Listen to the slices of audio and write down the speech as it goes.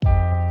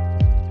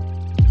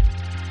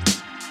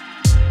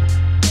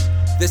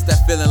This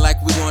that feeling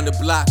like we on the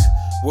block,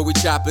 where we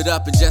chop it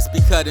up and just be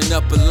cutting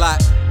up a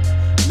lot.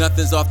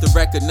 Nothing's off the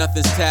record,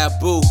 nothing's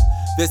taboo.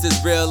 This is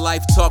real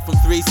life talk from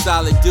three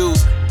solid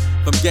dudes.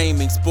 From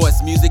gaming,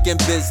 sports, music, and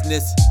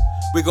business.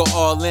 We go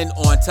all in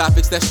on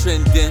topics that's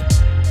trending.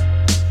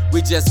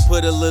 We just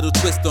put a little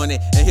twist on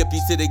it and hip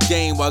you to the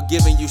game while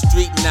giving you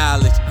street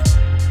knowledge.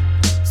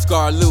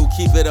 Scar Lou,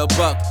 keep it a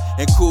buck.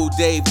 And Cool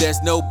Dave,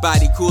 there's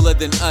nobody cooler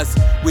than us.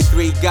 We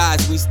three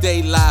guys, we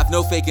stay live,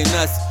 no faking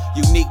us.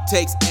 Unique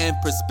takes and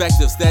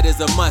perspectives, that is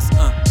a must.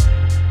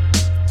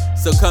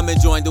 So come and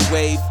join the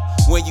wave.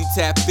 When you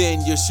tap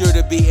in, you're sure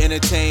to be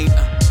entertained.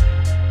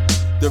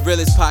 The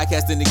realest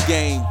podcast in the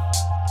game.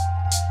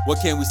 What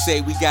can we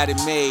say? We got it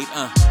made.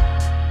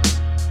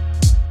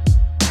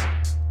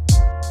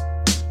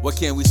 What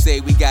can we say?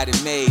 We got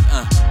it made.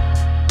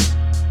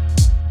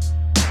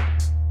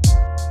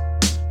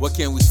 What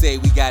can we say?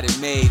 We got it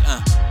made.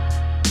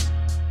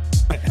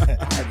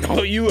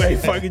 Oh, you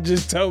ain't fucking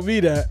just tell me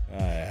that.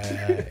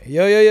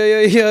 Yo,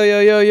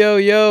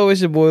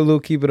 it's your boy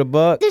Luke, keep it a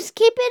buck. Just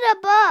keep it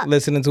a buck.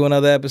 Listening to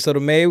another episode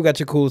of M.A.D.E. We got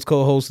your coolest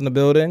co-host in the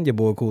building, your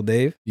boy Cool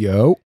Dave.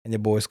 Yo. And your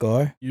boy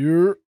Scar.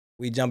 You're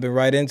We jumping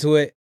right into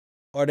it.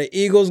 Are the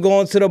Eagles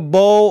going to the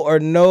bowl or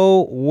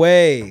no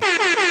way?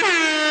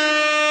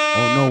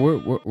 Oh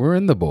no, we're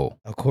in the bowl.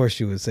 Of course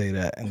you would say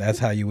that, and that's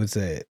how you would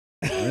say it.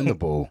 We're in the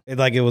bowl. It's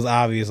like it was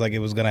obvious, like it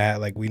was gonna happen,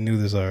 like we knew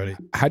this already.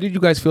 How did you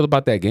guys feel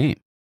about that game?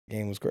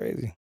 Game was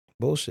crazy.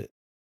 Bullshit.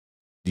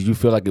 Did you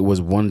feel like it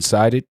was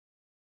one-sided?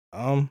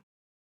 I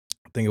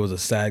think it was a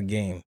sad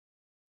game.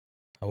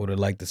 I would have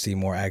liked to see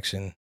more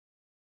action. And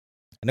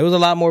there was a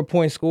lot more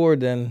points scored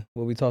than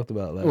what we talked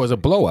about last It was a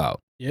week.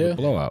 blowout. yeah, A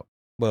blowout.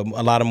 But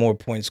a lot of more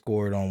points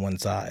scored on one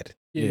side.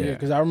 yeah.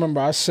 Because I remember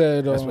I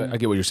said That's what, I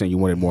get what you're saying. You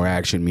wanted more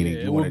action, meaning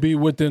it you would wanted be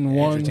within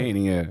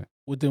entertaining. Yeah.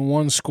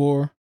 one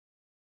score.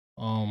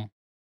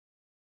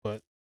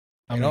 But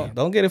I mean,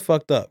 Don't get it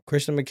fucked up.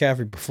 Christian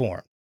McCaffrey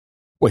performed.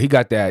 Well, he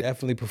got that.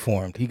 Definitely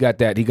performed. He got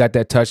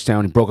that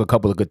touchdown. He broke a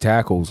couple of good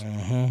tackles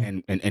Mm-hmm.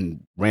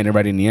 and ran it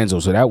right in the end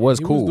zone. So that was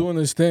he cool. was doing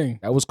his thing.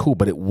 That was cool,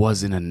 but it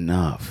wasn't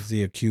enough. Is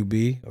he a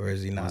QB or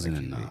is he It not a wasn't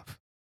QB? enough.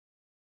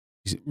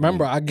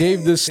 Remember, I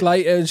gave the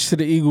slight edge to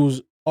the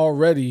Eagles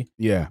already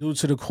Yeah. due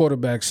to the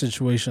quarterback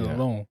situation Yeah.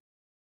 alone.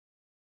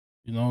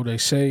 You know, they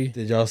say,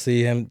 Did y'all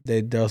see him?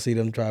 Did y'all see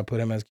them try to put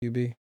him as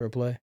QB for a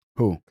play?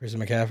 Who? Christian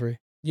McCaffrey?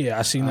 yeah,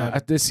 I seen that. I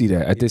did see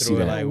that. I did see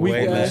Threw it that. like Weak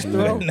way ass back.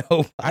 throw.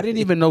 No, I didn't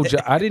even know.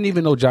 I didn't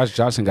even know Josh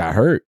Johnson got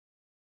hurt.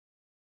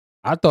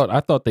 I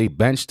thought they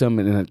benched him,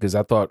 and because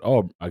I thought,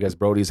 oh, I guess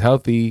Brody's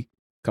healthy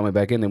coming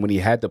back in. And when he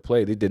had to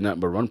play, they did nothing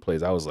but run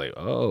plays. I was like,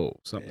 oh,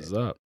 something's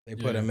up. They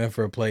put Yeah. him in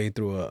for a play. He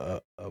threw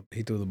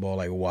he threw the ball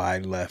like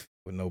wide left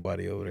with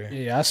nobody over there.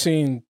 Yeah, I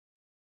seen.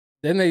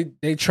 Then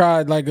they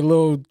tried like a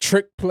little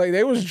trick play.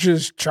 They was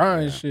just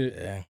trying shit.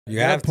 Yeah, At you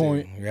that have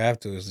point- to. You have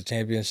to. It's a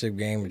championship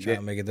game. We're trying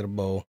to make it to the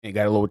bowl. And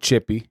got a little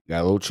chippy.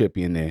 Got a little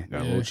chippy in there.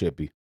 Got a Yeah. little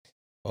chippy.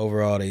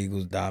 Overall, the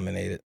Eagles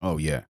dominated. Oh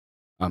yeah.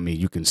 I mean,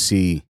 you can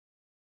see.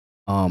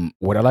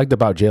 What I liked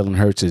about Jalen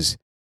Hurts is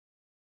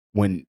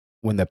when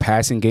the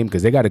passing game,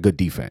 because they got a good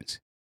defense.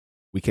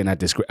 We cannot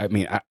describe. I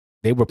mean,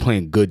 they were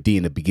playing good D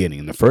in the beginning.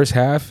 In the first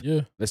half,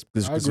 Yeah, let's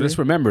agree.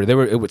 remember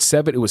it was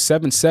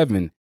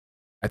 7-7.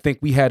 I think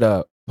we had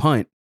a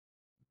punt.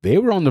 They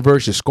were on the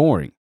verge of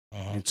scoring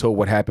until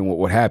what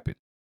happened.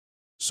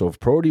 So if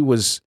Brody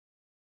was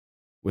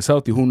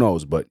healthy, who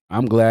knows? But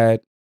I'm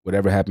glad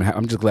whatever happened.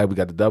 I'm just glad we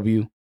got the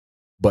W.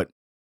 But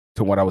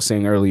to what I was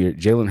saying earlier,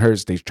 Jalen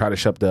Hurts, they try to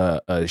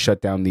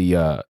shut down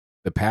the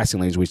passing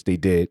lanes, which they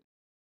did.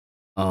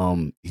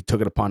 He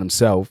took it upon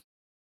himself.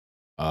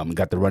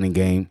 Got the running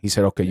game. He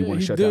said, "Okay, you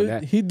want to shut down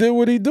that?" He did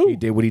what he do. He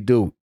did what he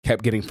do.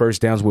 Kept getting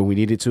first downs when we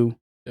needed to.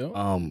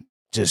 Yeah.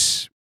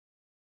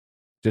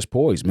 Just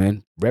poised,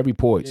 man. Very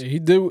poised. Yeah, he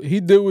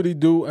did what he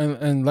do,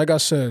 and like I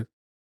said,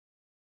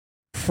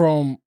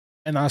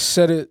 and I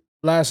said it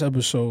last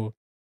episode,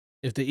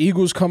 if the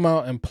Eagles come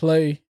out and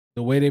play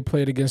the way they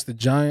played against the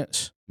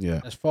Giants,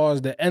 Yeah. as far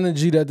as the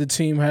energy that the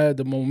team had,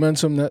 the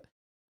momentum that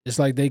it's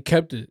like they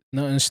kept it,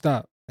 nothing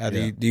stopped. Now,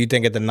 do you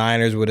think if the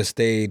Niners would have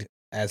stayed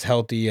as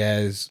healthy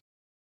as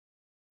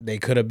they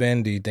could have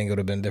been, do you think it would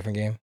have been a different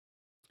game?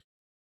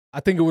 I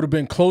think it would have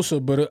been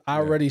closer, but I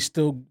already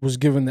still was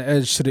giving the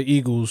edge to the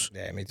Eagles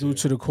Yeah, me too. due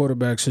to the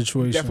quarterback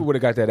situation. Definitely would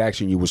have got that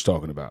action you was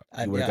talking about.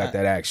 You would have got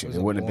that action. was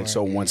It a wouldn't have been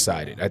so boring game,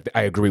 one-sided. yeah.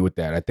 I agree with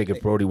that. I think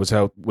if Brody was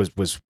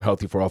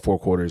healthy for all 4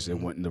 quarters, it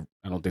wouldn't.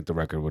 I don't think the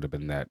record would have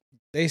been that.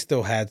 They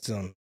still had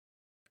some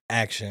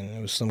action. It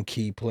was some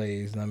key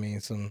plays. I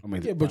mean, I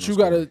mean, Yeah, the but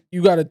final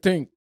you gotta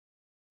think,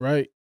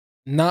 right?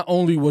 Not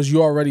only was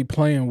you already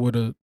playing with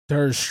a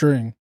third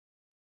string,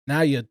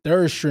 now your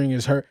third string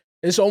is hurt.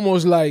 It's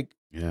almost like score.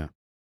 Yeah.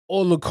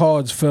 all the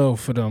cards fell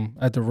for them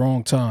at the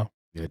wrong time.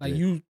 Yeah, it Like did.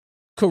 you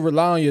could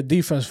rely on your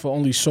defense for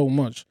only so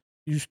much.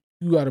 You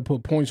got to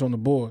put points on the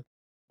board.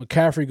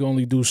 McCaffrey can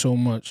only do so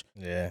much.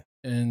 yeah.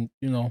 And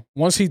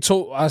once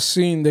I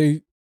seen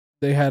they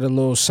had a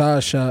little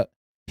side shot.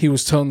 He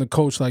was telling the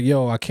coach like,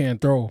 "Yo, I can't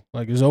throw.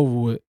 Like it's over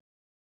with."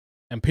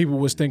 And people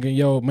was thinking,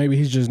 yo, maybe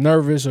he's just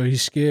nervous or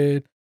he's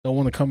scared, don't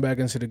want to come back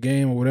into the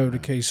game or whatever the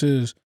case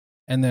is.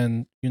 And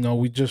then,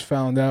 we just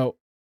found out,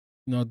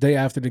 day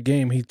after the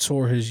game, he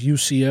tore his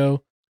UCL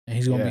and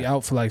he's going to be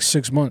out for like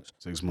 6 months.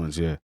 6 months,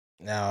 yeah.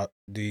 Now,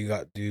 do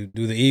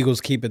the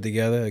Eagles keep it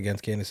together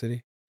against Kansas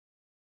City?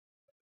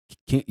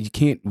 We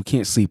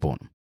can't sleep on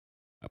him.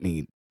 I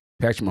mean,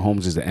 Patrick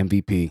Mahomes is the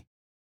MVP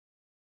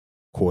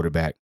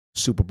quarterback,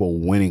 Super Bowl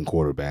winning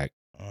quarterback.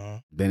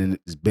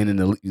 He's been in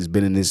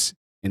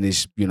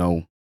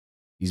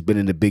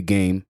the big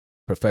game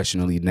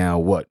professionally now.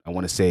 What I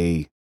want to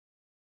say,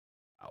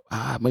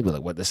 maybe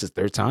like what? This is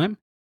third time.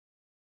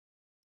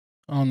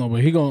 I don't know,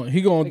 but he gonna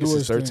do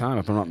his third thing. time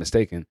if I'm not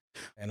mistaken.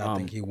 And I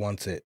think he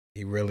wants it.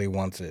 He really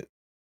wants it.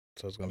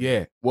 So it's gonna be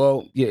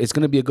it's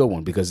gonna be a good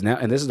one because now,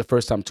 and this is the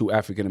first time 2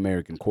 African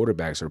American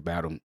quarterbacks are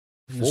battling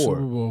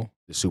for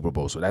the Super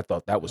Bowl. So I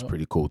thought that was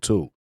pretty cool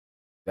too.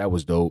 That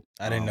was dope.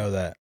 I didn't know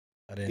that.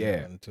 I didn't know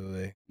that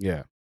until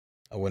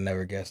I would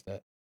never guess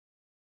that.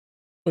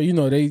 But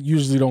they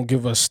usually don't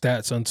give us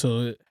stats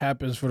until it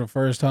happens for the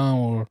first time,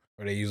 or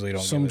they usually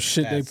don't. Some give us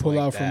shit they pull like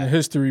out that. from the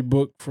history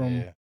book from.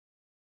 Yeah.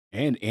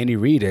 And Andy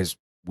Reid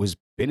was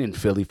been in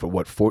Philly for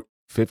what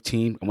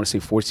 15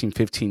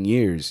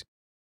 years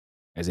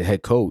as a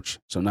head coach.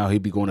 So now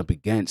he'd be going up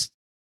against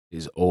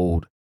his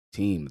old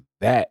team.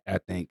 That I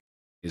think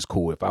is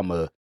cool. If I'm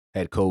a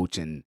head coach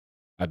and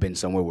I've been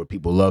somewhere where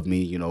people love me,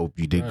 you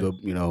did good,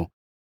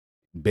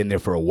 been there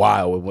for a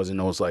while. It wasn't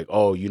always like,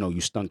 oh, you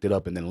stunked it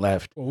up and then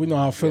left. Well, we know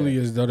how Philly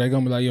is though. They're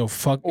gonna be like, yo,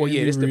 fuck. Oh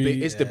yeah, it's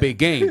Reid. the big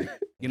game.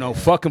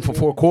 Fuck him for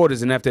 4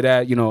 quarters, and after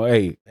that,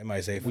 hey, they might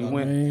say we fuck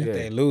win. him. Yeah. If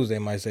they lose, they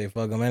might say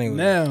fuck him anyway.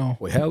 Now,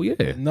 well, hell yeah.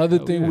 Another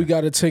thing we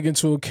got to take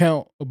into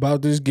account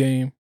about this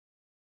game,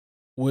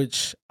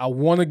 which I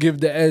want to give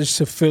the edge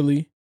to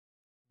Philly,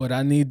 but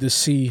I need to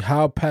see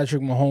how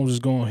Patrick Mahomes is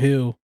going to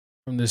heal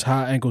from this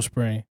high ankle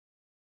sprain.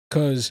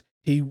 Because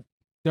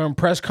during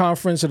press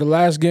conference of the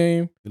last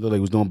game, He looked like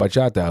he was doing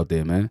bachata out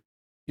there, man.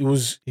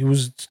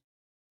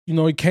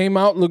 he came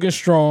out looking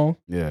strong,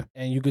 Yeah.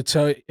 and you could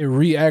tell it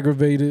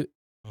re-aggravated,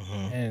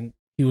 Mm-hmm. and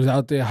he was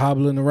out there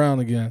hobbling around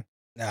again.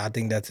 Nah, I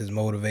think that's his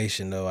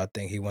motivation, though. I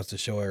think he wants to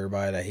show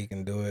everybody that he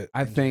can do it.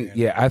 I think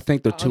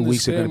the 2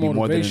 weeks are going to be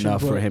more than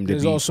enough for him to be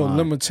There's also fine.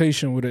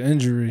 limitation with an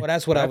injury. Well,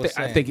 that's what I was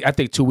saying. I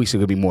think 2 weeks are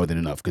going to be more than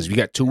enough because we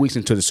got 2 weeks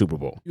into the Super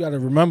Bowl. You got to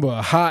remember,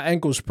 a high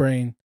ankle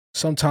sprain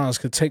sometimes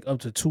could take up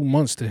to 2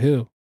 months to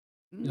heal.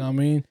 You know what I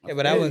mean? Yeah,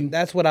 but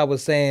that's what I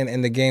was saying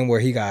in the game where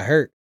he got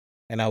hurt.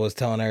 And I was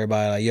telling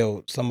everybody, like,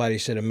 yo, somebody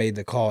should have made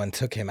the call and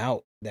took him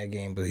out that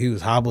game. But he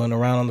was hobbling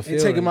around on the They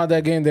field. take him out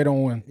that game, they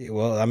don't win.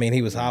 Well, I mean,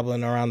 he was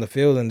hobbling around the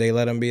field and they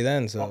let him be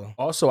then. So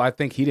Also, I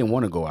think he didn't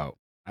want to go out.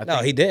 No,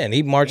 he didn't.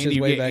 He marched his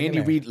way back in Andy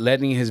there. Reid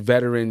letting his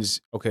veterans,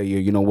 okay,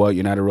 you know what?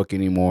 You're not a rookie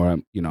anymore.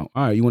 All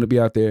right, you want to be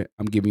out there?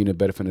 I'm giving you the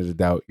benefit of the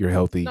doubt. You're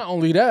healthy. Not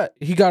only that,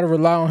 he got to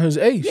rely on his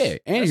ace. Yeah,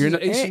 and That's you're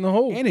his ace in the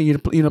hole. And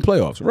you're in the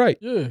playoffs, right?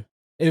 Yeah.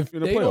 If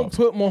In the they don't playoffs.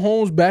 put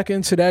Mahomes back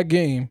into that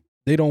game,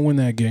 they don't win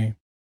that game.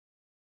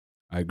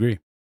 I agree.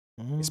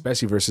 Mhm.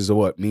 Especially versus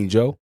Mean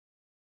Joe?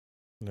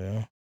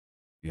 Yeah.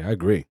 Yeah, I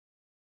agree.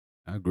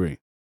 You know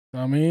what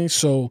I mean?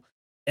 So,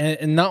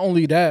 and not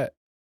only that,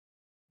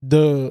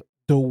 the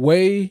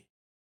way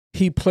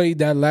he played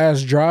that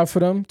last drive for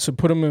them to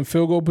put him in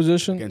field goal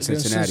position Against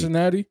against Cincinnati.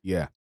 Cincinnati,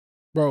 Yeah.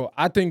 bro,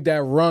 I think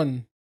that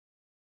run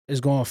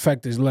is going to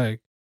affect his leg.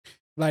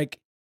 Like,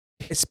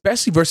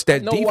 Especially versus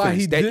that I know why defense.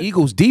 he That did-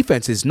 Eagles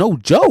defense is no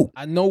joke.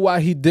 I know why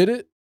he did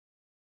it,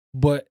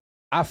 but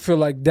I feel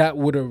like that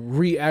would have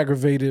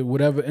re-aggravated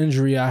whatever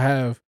injury I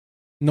have,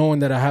 knowing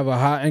that I have a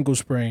high ankle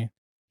sprain.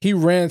 He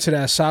ran to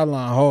that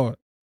sideline hard.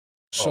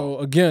 So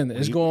again,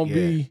 it's going to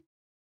be,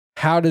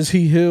 how does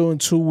he heal in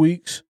 2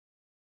 weeks?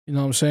 You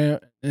know what I'm saying?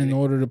 In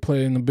order to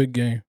play in the big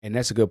game. And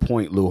that's a good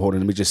point, Lou. Hold on,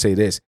 let me just say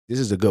this. This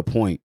is a good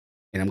point,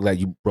 and I'm glad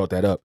you brought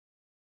that up.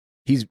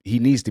 He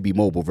needs to be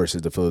mobile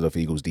versus the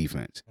Philadelphia Eagles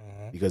defense.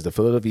 Because the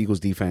Philadelphia Eagles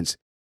defense,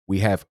 we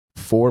have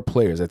 4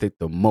 players, I think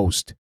the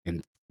most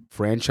in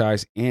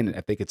franchise, and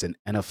I think it's an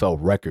NFL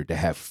record to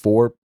have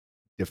 4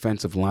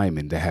 defensive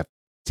linemen to have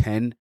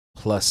 10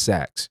 plus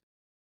sacks.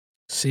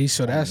 See,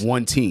 so that's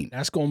one team.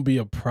 That's going to be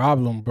a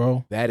problem,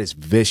 bro. That is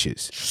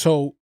vicious.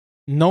 So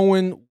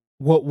knowing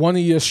what one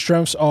of your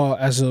strengths are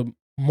as a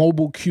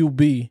mobile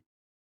QB,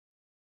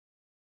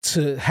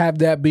 to have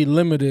that be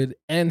limited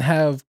and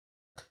have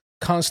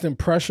constant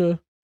pressure.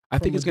 I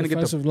think he's going to get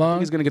defensive line.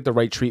 he's going to get the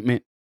right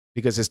treatment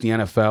because it's the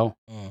NFL.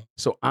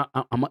 So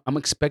I'm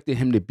expecting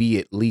him to be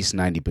at least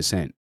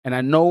 90%. And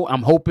I know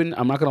I'm hoping.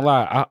 I'm not going to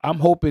lie. I'm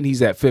hoping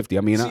he's at 50.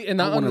 I mean, See,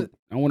 I want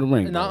to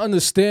ring. And bro. I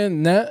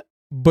understand that,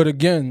 but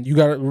again, you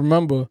got to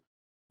remember,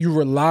 you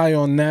rely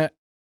on that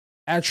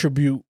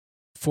attribute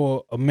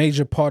for a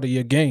major part of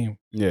your game.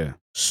 Yeah.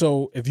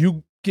 So if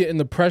you get in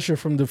the pressure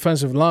from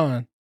defensive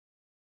line,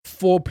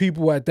 4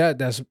 people at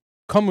that's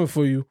coming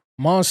for you,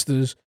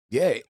 monsters.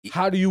 Yeah.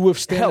 How do you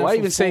withstand Hell, that I for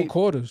even 4 say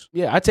quarters?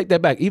 Yeah, I take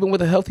that back. Even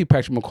with a healthy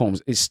Patrick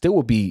Mahomes, it still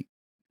would be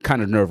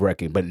kind of nerve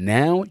wracking. But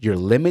now you're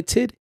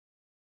limited.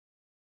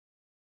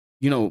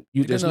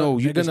 there's no,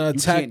 they're gonna you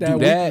attack can't that do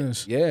that.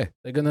 weakness. Yeah.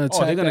 They're gonna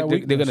attack Oh, they're that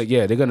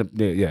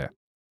weakness. yeah.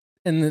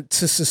 And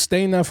to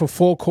sustain that for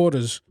 4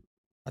 quarters,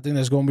 I think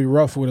that's gonna be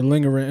rough with a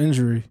lingering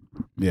injury.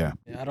 Yeah.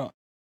 I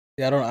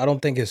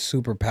don't think his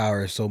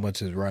superpower is so much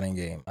his running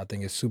game. I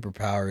think his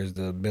superpower is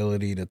the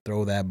ability to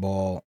throw that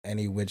ball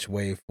any which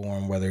way for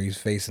him, whether he's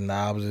facing the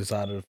opposite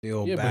side of the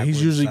field. Yeah, but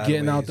he's usually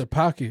getting out the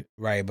pocket.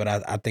 Right, but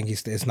I think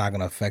it's not going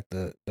to affect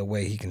the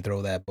way he can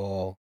throw that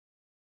ball.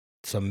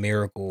 It's a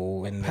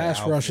miracle. And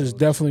pass rush is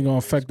definitely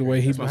going to affect the way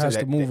he has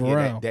to move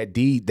around. That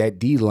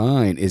D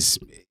line is,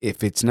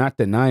 if it's not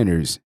the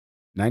Niners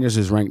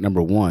is ranked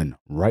number 1.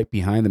 Right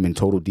behind them in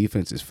total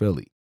defense is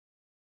Philly.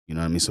 You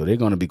know what I mean? So they're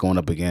going to be going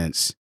up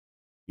against,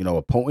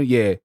 opponent.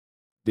 Yeah,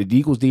 the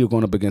Eagles D are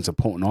going up against a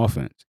potent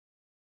offense,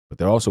 but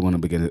they're also going to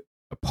begin,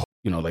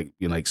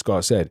 like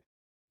Scott said,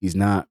 he's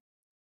not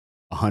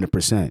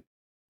 100%,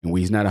 and where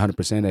he's not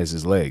 100% as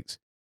his legs.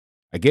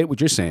 I get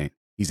what you're saying.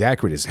 He's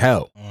accurate as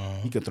hell.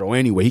 He can throw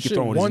anyway. He can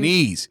throw on his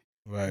knees.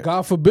 Right.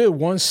 God forbid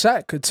 1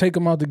 sack could take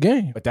him out the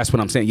game. But that's what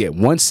I'm saying. Yeah,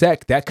 1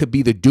 sack, that could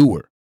be the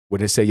doer. Where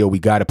they say, yo, we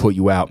got to put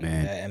you out,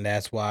 man. And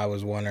that's why I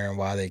was wondering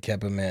why they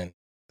kept him in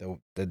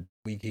the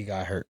week he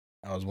got hurt.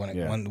 I was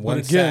wondering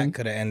one sack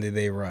could have ended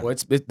their run. Well,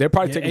 they're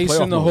probably taking ace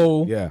playoff in the mode.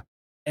 hole. Yeah.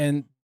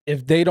 And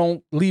if they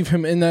don't leave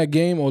him in that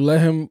game or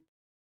let him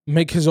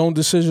make his own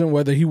decision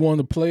whether he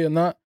wanted to play or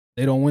not,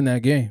 they don't win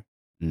that game.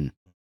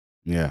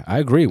 Yeah, I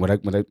agree.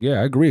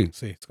 I agree.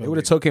 See, they would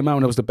have took him out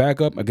when it was the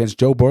backup against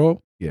Joe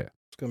Burrow. Yeah.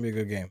 It's going to be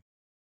a good game.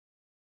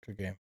 Good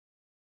game.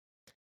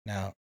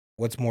 Now,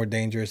 what's more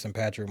dangerous than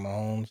Patrick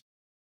Mahomes?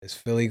 Is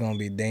Philly going to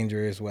be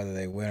dangerous whether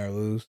they win or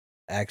lose?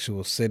 The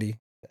actual city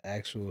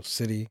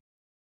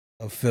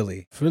of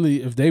Philly.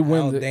 Philly, if they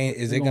win,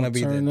 is it going to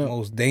be the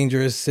most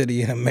dangerous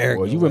city in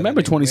America? Well, you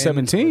remember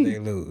 2017? They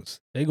lose.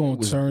 They're going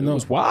to turn up. It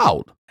was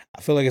wild.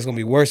 I feel like it's going to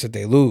be worse if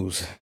they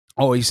lose.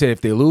 Oh, you said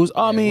if they lose?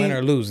 I mean, win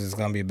or lose, it's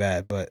going to be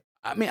bad. But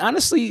I mean,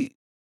 honestly,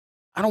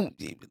 I don't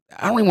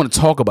even want to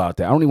talk about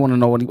that. I don't even want to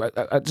know.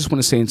 I just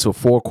want to say until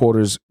 4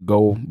 quarters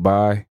go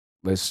by,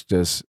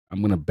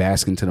 I'm going to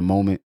bask into the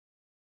moment.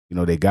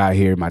 They got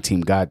here. My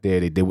team got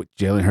there. They did what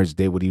Jalen Hurts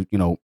did. What did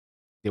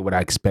what I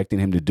expected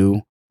him to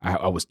do.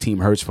 I was Team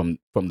Hurts from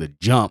the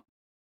jump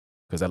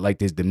because I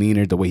liked his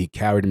demeanor, the way he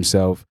carried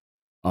himself.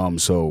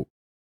 So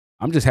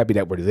I'm just happy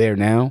that we're there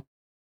now.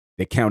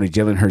 They counted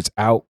Jalen Hurts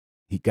out.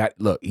 He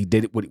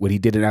did what he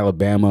did in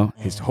Alabama.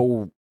 His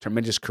whole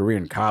tremendous career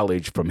in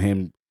college, from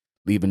him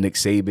leaving Nick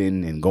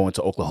Saban and going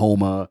to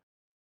Oklahoma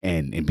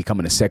and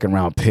becoming a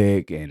 2nd-round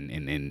pick,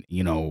 and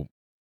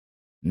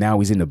now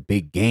he's in a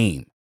big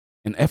game.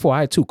 And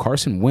FYI too,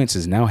 Carson Wentz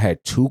has now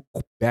had 2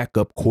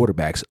 backup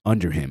quarterbacks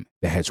under him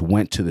that has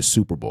went to the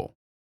Super Bowl.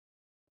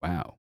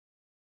 Wow,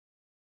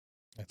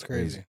 that's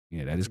crazy.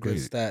 Yeah, that is crazy.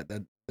 Good stat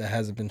that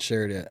hasn't been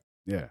shared yet.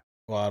 Yeah.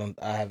 Well,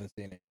 I haven't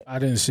seen it. I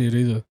didn't see it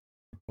either.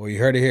 Well, you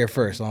heard it here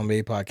first on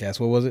M.A.D.E Podcast.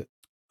 What was it?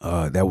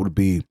 That would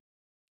be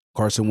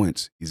Carson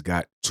Wentz. He's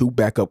got 2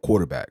 backup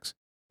quarterbacks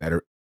that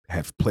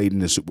have played in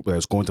the Super Bowl.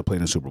 That's going to play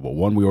in the Super Bowl.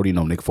 One we already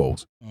know, Nick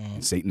Foles,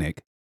 and Saint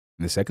Nick,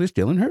 and the second is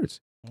Jalen Hurts.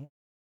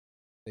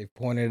 They've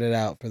pointed it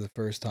out for the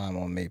first time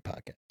on M.A.D.E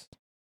Podcast.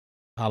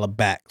 Holla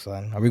back,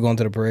 son. Are we going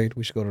to the parade?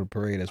 We should go to the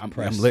parade as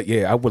press.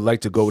 I would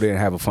like to go there and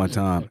have a fun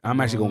time. I'm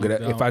actually going to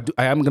get it. If I do,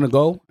 I'm going to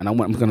go, and I'm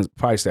going to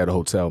probably stay at a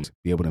hotel to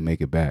be able to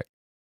make it back.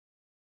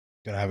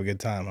 Gonna have a good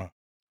time, huh?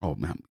 Oh,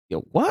 man.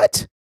 Yo,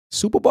 what?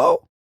 Super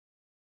Bowl?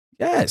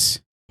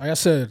 Yes. Like I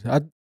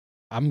said,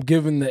 I'm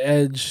giving the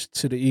edge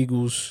to the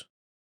Eagles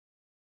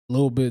a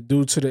little bit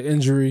due to the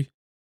injury,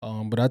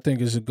 but I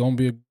think it's going to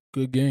be a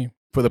good game.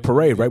 For the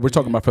parade, right? We're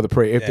talking about for the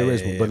parade, if there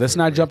is one. But let's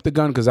not jump the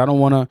gun because I don't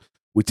want to.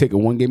 We take it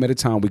one game at a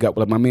time. We got,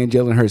 like my man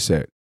Jalen Hurts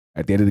said,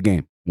 at the end of the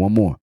game, one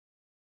more.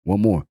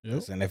 Yep.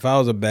 Listen, if I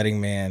was a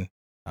betting man,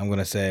 I'm going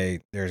to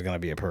say there's going to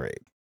be a parade.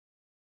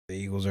 The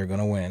Eagles are going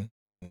to win.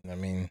 I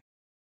mean,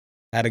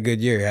 had a good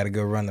year, had a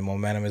good run. The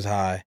momentum is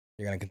high.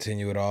 You're going to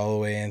continue it all the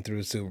way in through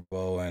the Super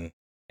Bowl. And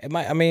it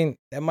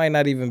might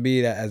not even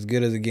be as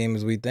good as a game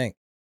as we think.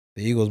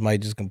 The Eagles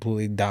might just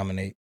completely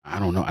dominate. I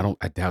don't know.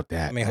 I doubt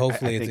that. I mean,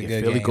 hopefully it's a good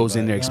game. Philly goes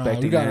in there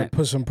expecting you gotta that.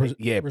 put some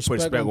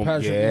respect on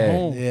Patrick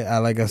Mahomes. Yeah,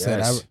 like I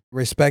said, I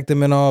respect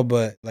him and all,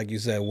 but like you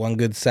said, one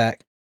good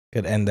sack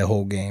could end the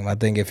whole game. I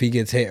think if he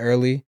gets hit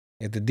early,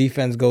 if the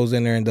defense goes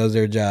in there and does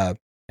their job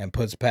and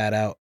puts Pat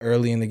out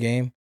early in the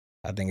game,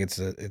 I think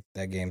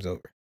that game's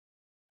over.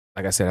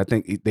 Like I said, I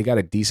think they got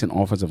a decent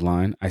offensive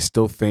line. I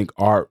still think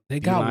our They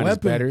got line weapons.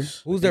 is better.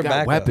 Who's their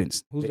backup?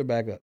 Weapons. Who's their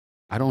backup?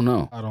 I don't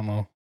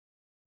know.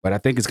 But I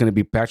think it's going to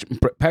be Patrick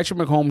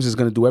Mahomes is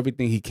going to do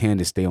everything he can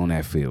to stay on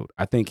that field.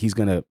 I think he's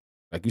going to,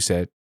 like you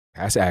said,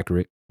 pass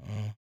accurate.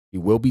 He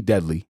will be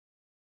deadly.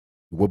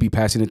 He will be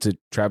passing it to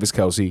Travis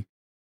Kelce.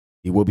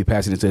 He will be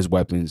passing it to his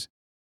weapons.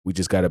 We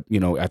just got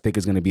to, I think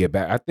it's going to be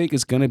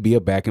a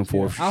back and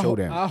forth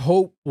showdown. I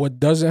hope what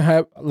doesn't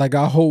happen,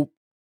 I hope,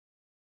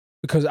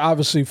 because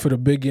obviously for the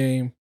big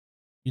game,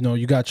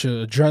 you got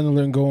your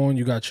adrenaline going,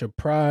 you got your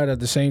pride at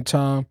the same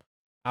time.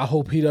 I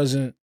hope he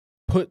doesn't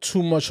put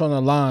too much on the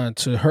line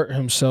to hurt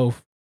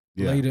himself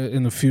later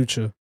in the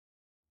future.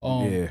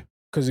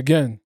 Because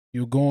again,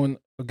 you're going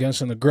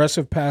against an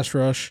aggressive pass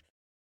rush.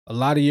 A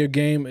lot of your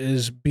game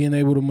is being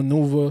able to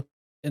maneuver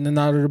in and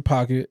out of the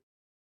pocket.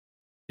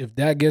 If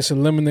that gets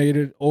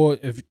eliminated, or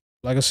if,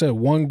 like I said,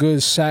 one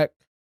good sack,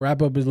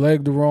 wrap up his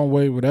leg the wrong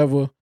way,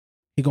 whatever,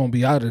 he gonna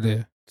be out of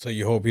there. So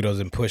you hope he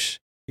doesn't push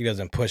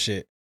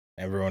it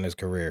and ruin his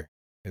career.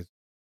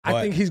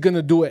 I think he's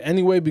gonna do it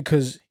anyway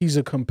because he's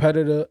a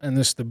competitor and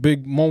it's the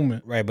big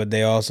moment. Right, but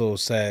they also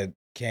said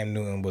Cam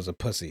Newton was a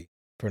pussy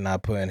for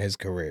not putting his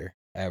career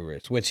at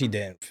risk, which he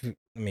didn't.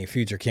 I mean,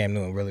 future Cam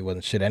Newton really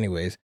wasn't shit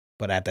anyways.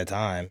 But at the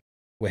time,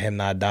 with him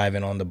not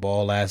diving on the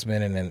ball last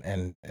minute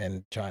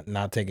and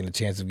not taking the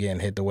chance of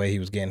getting hit the way he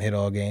was getting hit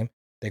all game,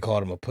 they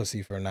called him a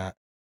pussy for not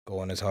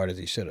going as hard as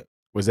he should have.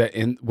 Was that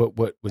in what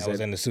was that? That was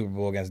in the Super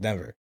Bowl against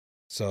Denver.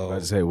 So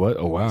I'd say what?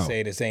 Oh wow.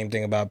 Say the same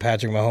thing about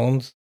Patrick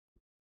Mahomes.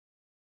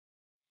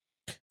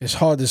 It's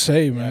hard to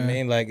say, man. You know what I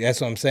mean, like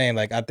that's what I'm saying.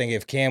 Like I think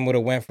if Cam would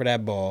have went for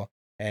that ball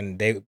and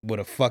they would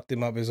have fucked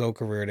him up his whole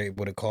career, they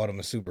would have called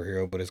him a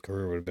superhero, but his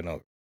career would have been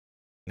over.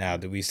 Now,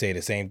 do we say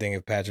the same thing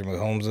if Patrick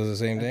Mahomes does the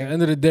same thing? At the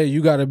end of the day,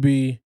 you got to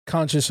be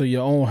conscious of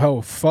your own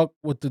health. Fuck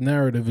what the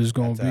narrative is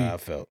going to be. That's how I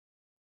felt.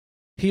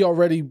 He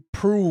already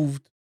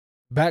proved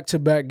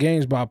back-to-back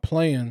games by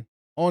playing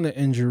on an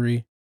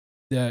injury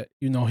that,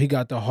 you know, he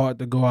got the heart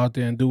to go out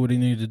there and do what he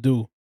needed to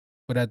do.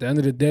 But at the end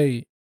of the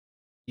day,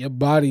 your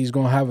body's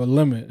going to have a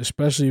limit,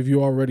 especially if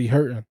you're already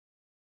hurting.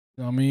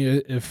 You know what I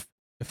mean? If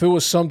it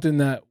was something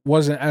that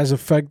wasn't as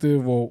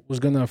effective or was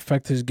going to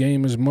affect his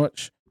game as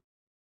much,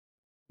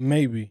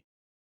 maybe.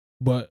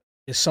 But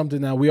it's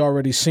something that we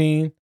already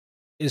seen.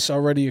 It's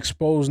already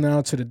exposed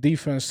now to the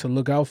defense to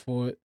look out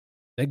for it.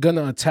 They're going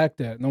to attack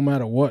that no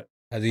matter what.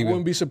 I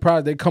wouldn't be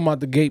surprised they come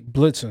out the gate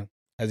blitzing.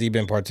 Has he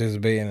been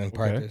participating in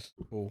practice?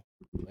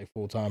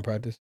 Full-time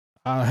practice?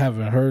 I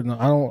haven't heard.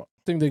 I don't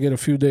think they get a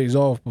few days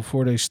off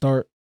before they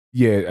start.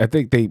 Yeah, I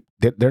think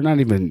they're not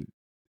even.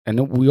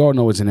 And we all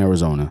know it's in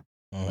Arizona.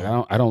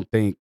 Uh-huh. I don't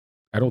think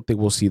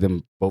we'll see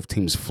them both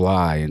teams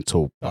fly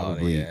until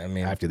probably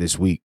after this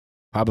week.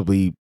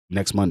 Probably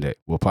next Monday.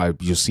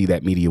 You'll see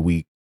that media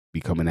week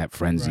becoming that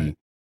frenzy, right.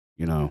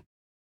 You know.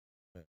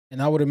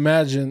 And I would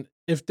imagine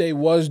if they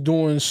was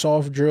doing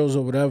soft drills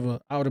or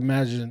whatever, I would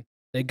imagine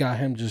they got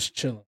him just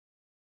chilling.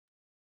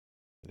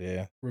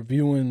 Yeah.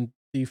 Reviewing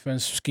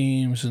defense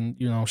schemes and,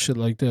 you know, shit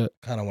like that.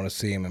 Kind of want to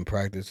see him in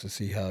practice to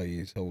see how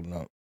he's holding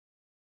up.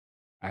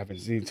 I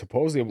haven't seen,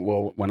 supposedly,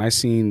 well, when I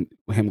seen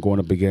him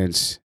going up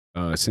against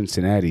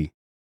Cincinnati,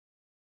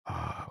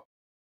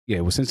 yeah,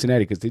 it was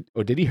Cincinnati, because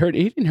did he hurt?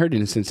 He didn't hurt it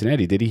in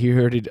Cincinnati. Did he? He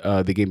hurt it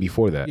the game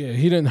before that. Yeah,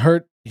 he didn't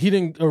hurt. He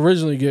didn't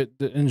originally get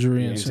the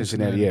injury in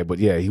Cincinnati. Yeah, but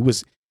yeah, he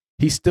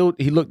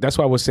looked. That's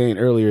why I was saying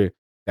earlier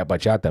that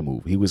bachata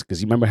move.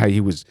 Because you remember how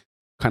he was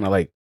kind of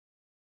like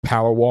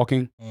power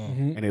walking,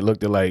 and it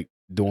looked like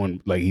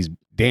doing like he's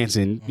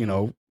dancing, you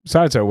know,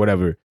 salsa or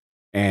whatever.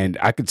 And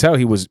I could tell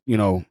he was, you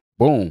know,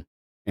 boom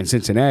in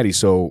Cincinnati.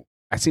 So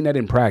I seen that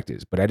in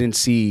practice, but I didn't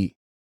see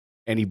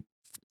any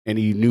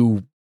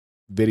new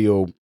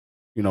video.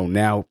 You know,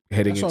 now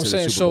heading into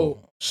the Super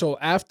Bowl. So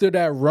after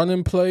that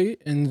running play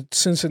in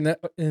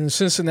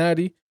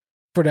Cincinnati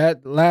for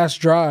that last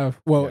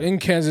drive, in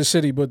Kansas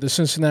City, but the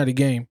Cincinnati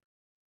game,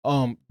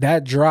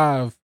 that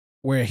drive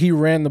where he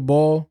ran the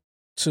ball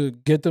to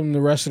get them the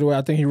rest of the way,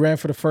 I think he ran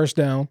for the first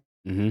down.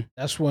 Mm-hmm.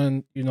 That's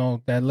when, you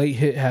know, that late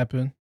hit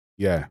happened.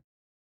 Yeah.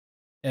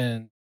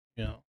 And,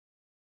 you know,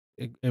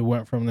 it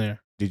went from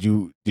there. Did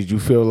you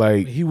feel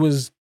like he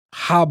was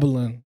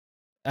hobbling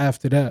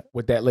after that?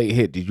 With that late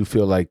hit, did you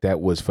feel like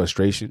that was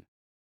frustration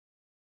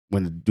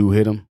when the dude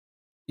hit him?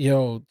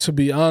 Yo, to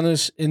be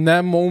honest, in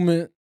that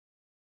moment,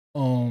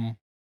 with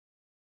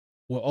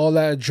all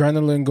that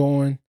adrenaline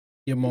going,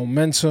 your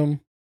momentum,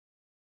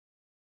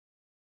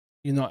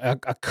 you know,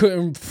 I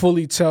couldn't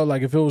fully tell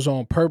like if it was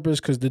on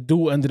purpose, because the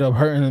dude ended up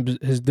hurting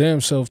his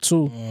damn self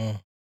too.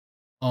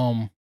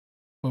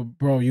 But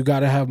bro, you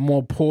got to have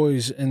more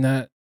poise in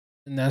that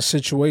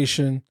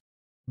situation.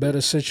 Better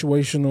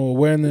situational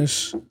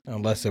awareness.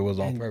 Unless it was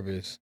on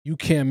purpose. You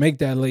can't make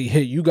that late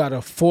hit. You got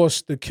to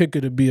force the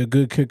kicker to be a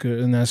good kicker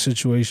in that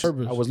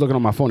situation. I was looking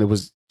on my phone. It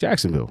was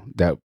Jacksonville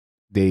that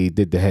they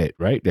did the head,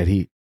 right? That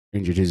he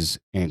injured his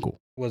ankle.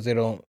 Was it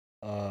on?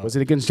 Was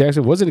it against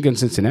Jacksonville? Was it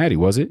against Cincinnati?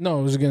 Was it? No,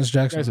 it was against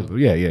Jacksonville.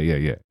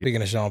 Yeah.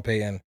 Speaking of Sean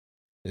Payton,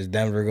 is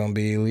Denver going to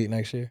be elite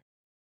next year?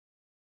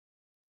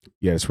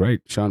 Yeah, that's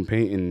right. Sean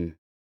Payton.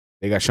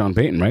 They got Sean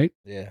Payton, right?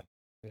 Yeah.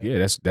 Yeah,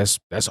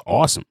 that's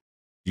awesome.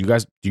 You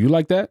guys, do you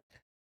like that?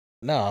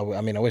 No,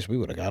 I mean, I wish we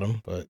would have got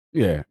him, but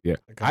yeah.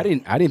 I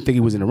didn't think he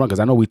was in the run, because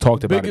I know we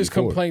talked about it before. Biggest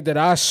complaint that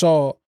I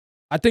saw,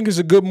 I think it's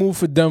a good move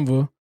for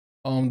Denver.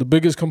 The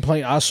biggest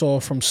complaint I saw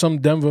from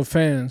some Denver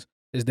fans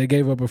is they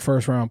gave up a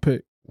first-round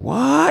pick.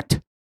 What?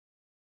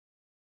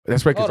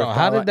 That's right.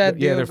 How did that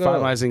deal they're go?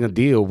 finalizing a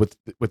deal with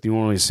the New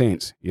Orleans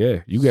Saints. Yeah,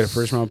 you get a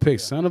first-round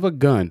pick. Son of a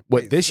gun.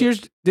 What, this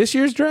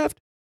year's draft?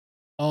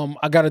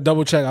 I got to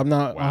double check. I'm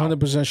not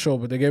 100% sure,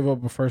 but they gave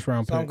up a first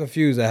round pick. I'm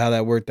confused at how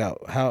that worked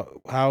out.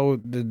 How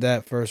did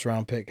that first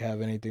round pick have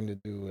anything to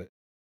do with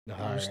The He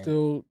was hiring.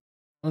 still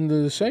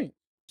under the Saints.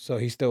 So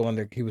he was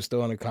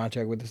still under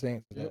contract with the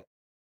Saints. Yep.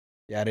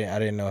 Yeah, I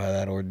didn't know how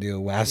that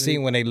ordeal went. I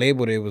seen when they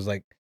labeled it, it was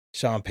like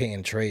Sean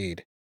Payton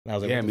trade. And I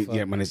was like, Yeah, what the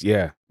fuck? when it's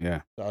yeah.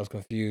 So I was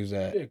confused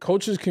at. Yeah,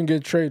 coaches can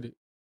get traded.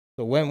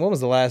 So when was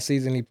the last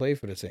season he played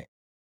for the Saints?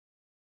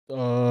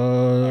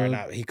 Or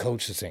not? He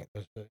coached the Saints.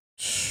 I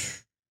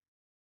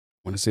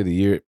want to say the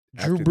year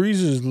Drew after,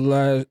 Brees is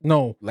last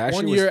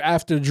 1 year year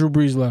after Drew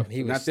Brees left. And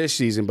he was not this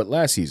season, but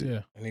last season.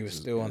 Yeah. and he was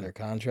still under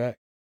contract.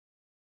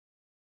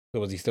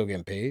 So was he still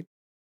getting paid?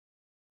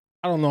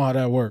 I don't know how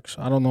that works.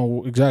 I don't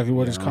know exactly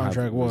what Yeah, his I don't know if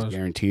contract it was was.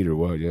 guaranteed or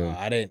what. Yeah,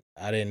 I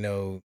didn't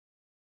know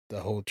the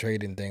whole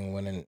trading thing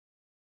went in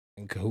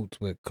cahoots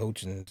with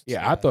coaching.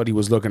 yeah. I thought he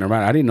was looking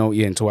around. I didn't know.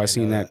 Yeah, until I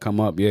seen know that that. come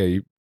up. Yeah,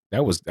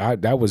 that was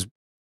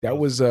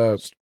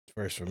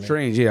first for me.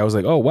 strange. Yeah, I was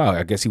like, oh wow.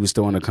 I guess he was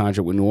still under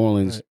contract with New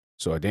Orleans. Right.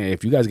 So then,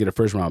 if you guys get a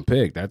first round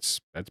pick, that's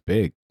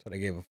big. So they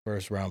gave a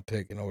first round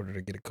pick in order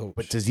to get a coach.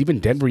 But does even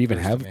Denver even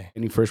First to have me.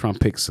 any first round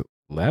picks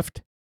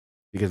left?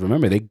 Because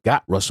remember, they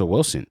got Russell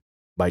Wilson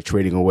by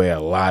trading away a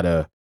lot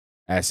of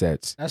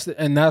assets.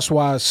 That's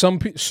why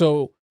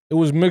so it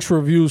was mixed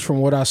reviews from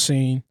what I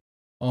seen.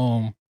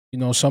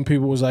 Some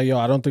people was like, yo,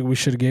 I don't think we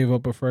should have gave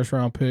up a first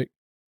round pick.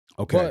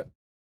 Okay. But,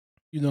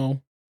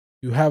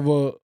 you have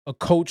a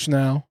coach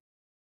now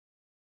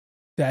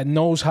that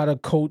knows how to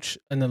coach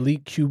an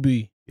elite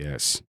QB.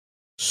 Yes.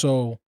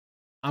 So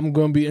I'm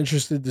going to be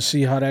interested to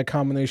see how that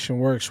combination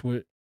works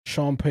with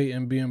Sean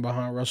Payton being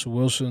behind Russell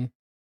Wilson,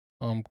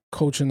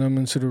 coaching them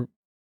into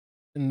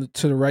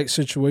the right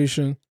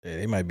situation. Yeah,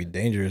 they might be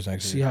dangerous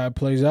next See year. how it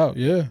plays out.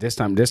 Yeah. This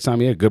time,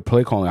 yeah, good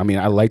play calling. I mean,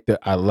 I like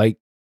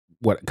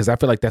what, because I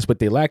feel like that's what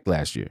they lacked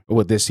last year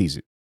or this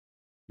season.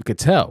 You could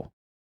tell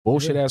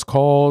bullshit ass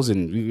calls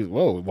and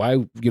why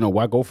kick it on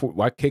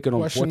 4th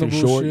and Questionable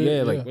short? shit,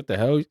 Yeah, like yeah. what the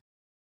hell?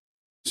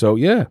 So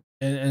yeah,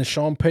 And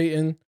Sean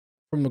Payton,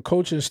 from the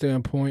coaching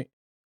standpoint,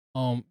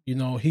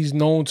 he's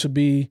known to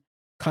be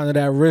kind of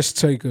that risk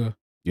taker.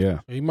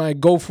 yeah, He might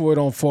go for it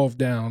on 4th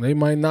down. They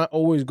might not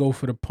always go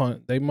for the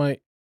punt. They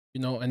might,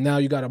 and now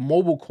you got a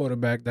mobile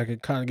quarterback that can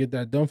kind of get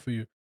that done for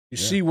you. You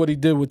see what he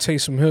did with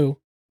Taysom Hill.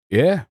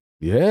 yeah.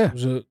 It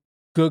was a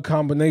good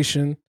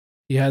combination.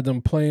 He had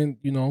them playing,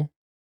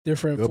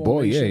 different Good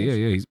boy. formations.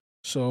 Yeah. He's,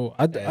 So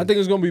I think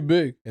it's going to be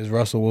big. Is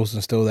Russell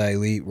Wilson still that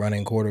elite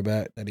running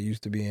quarterback that he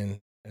used to be in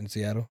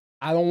Seattle?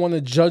 I don't want to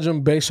judge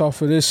him based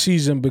off of this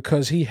season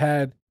because he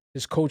had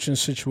his coaching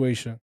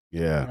situation,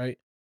 yeah. right?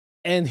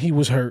 And he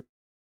was hurt,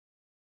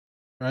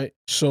 right?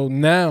 So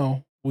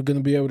now we're going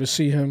to be able to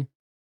see him,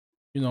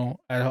 at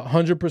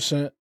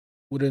 100%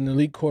 with an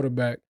elite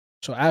quarterback.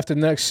 So after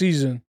next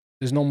season,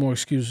 there's no more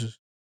excuses.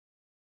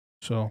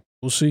 So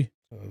we'll see.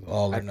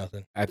 All or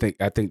nothing. I think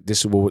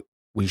this is what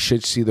we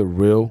should see, the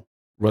real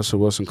Russell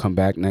Wilson come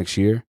back next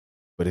year.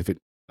 But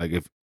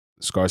if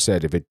Scar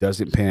said, if it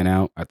doesn't pan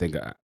out, I think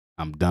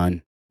I'm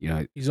done.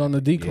 He's on the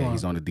decline. Yeah,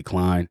 he's on the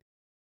decline,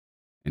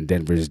 and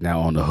Denver is now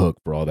on the hook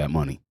for all that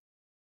money.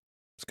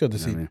 It's good to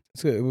see. I mean?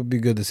 It's good. It would be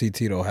good to see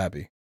Tito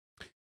happy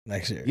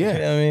next year. Yeah. You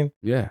know what I mean?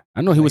 Yeah,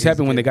 I know he was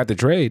happy when they got the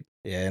trade.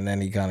 Yeah, and then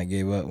he kind of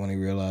gave up when he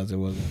realized it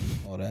wasn't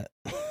all that.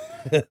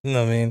 You know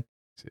what I mean?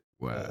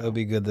 Wow. It'll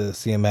be good to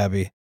see him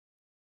happy.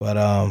 But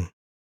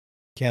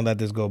can't let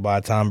this go by.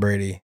 Tom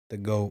Brady, the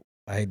GOAT.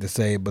 I hate to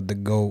say it, but the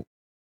GOAT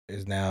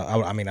is now.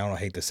 I don't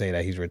hate to say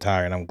that he's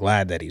retiring. I'm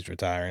glad that he's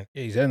retiring.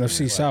 Yeah, he's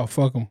NFC South.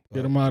 Fuck him.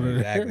 Get him out of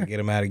Exactly. there. Get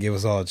him out and give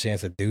us all a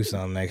chance to do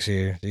something next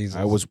year. Jesus.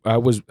 I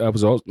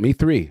was all me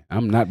three.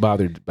 I'm not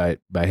bothered by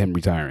him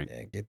retiring.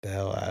 Yeah, get the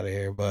hell out of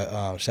here.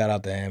 But shout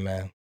out to him,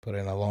 man. Put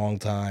in a long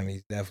time.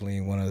 He's definitely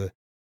one of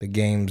the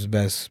game's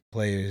best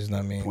players. You know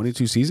what I mean?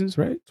 22 seasons,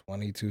 right?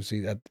 22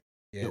 seasons.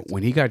 Yeah.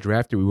 When he got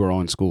drafted, we were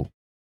all in school.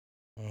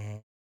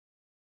 Mhm.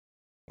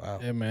 Wow.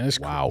 Yeah, man. It's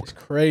Wow. It's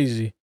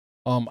crazy.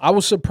 I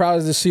was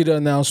surprised to see the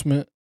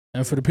announcement.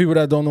 And for the people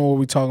that don't know what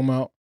we're talking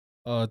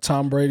about,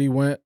 Tom Brady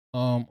went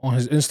on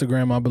his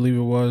Instagram, I believe it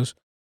was.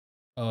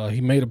 He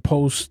made a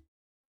post,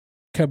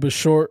 kept it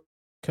short,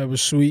 kept it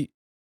sweet,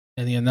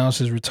 and he announced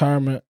his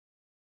retirement.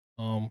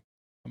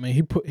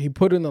 He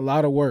put in a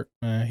lot of work,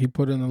 man. He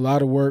put in a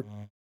lot of work.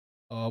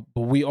 But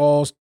we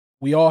all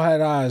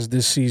had eyes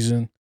this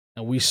season,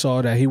 and we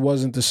saw that he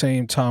wasn't the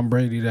same Tom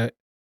Brady that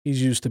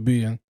he's used to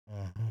being.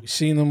 We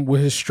seen him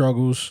with his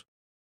struggles,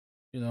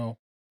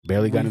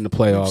 Barely got in the We've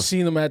playoffs.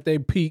 seen them at their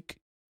peak,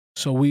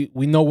 so we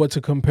know what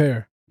to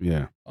compare.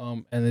 Yeah.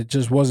 And it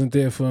just wasn't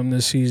there for him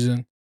this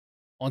season.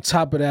 On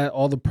top of that,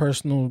 all the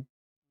personal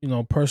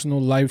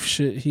life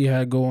shit he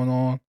had going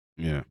on.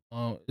 Yeah.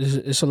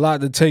 It's a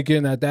lot to take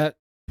in at that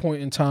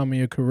point in time in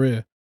your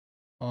career.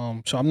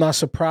 So I'm not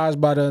surprised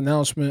by the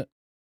announcement.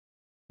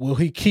 Will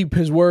he keep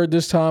his word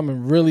this time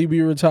and really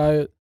be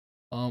retired?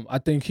 I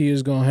think he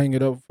is gonna hang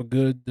it up for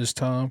good this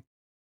time.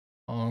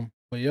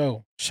 But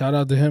yo, shout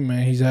out to him,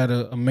 man. He's had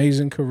an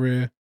amazing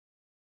career.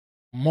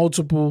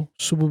 Multiple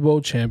Super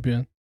Bowl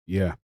champion.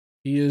 Yeah.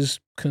 He is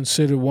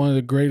considered one of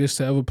the greatest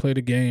to ever play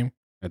the game.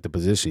 At the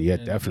position, yeah,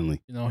 And,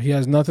 definitely. He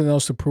has nothing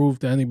else to prove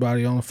to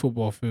anybody on the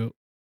football field.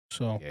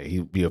 So Yeah,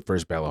 he'd be a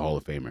first ballot Hall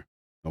of Famer.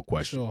 No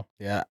question. Sure.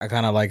 Yeah, I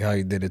kind of like how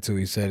he did it too.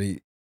 He said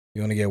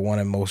you only get one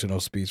emotional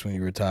speech when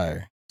you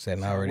retire. Said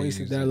and I I already wasted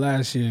used that it.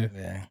 last year.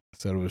 Yeah,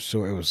 so it was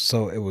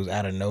short. It was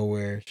out of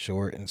nowhere,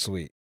 short and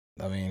sweet.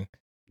 I mean,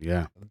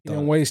 Yeah. He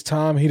didn't waste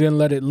time. He didn't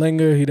let it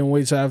linger. He didn't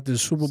wait till after the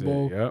Super That's it,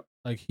 Bowl. Yep.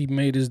 Like he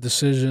made his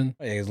decision.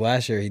 Yeah, 'cause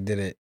last year he did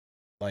it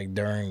like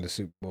during the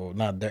Super Bowl.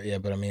 Not there, yeah,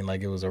 but I mean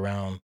like it was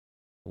around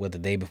the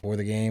day before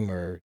the game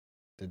or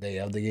the day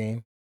of the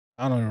game.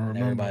 I don't even And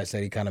remember. everybody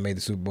said he kind of made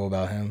the Super Bowl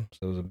about him,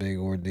 so it was a big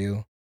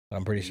ordeal. But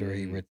I'm pretty sure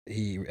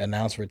he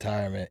announced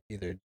retirement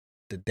either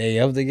the day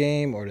of the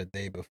game or the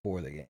day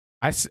before the game.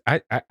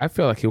 I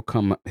feel like he'll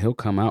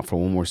come out for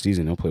one more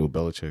season. He'll play with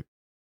Belichick.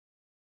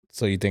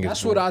 So you think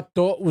That's what I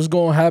thought was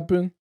going to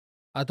happen.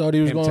 I thought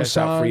he was Him going to test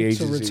out free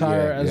sign to agency,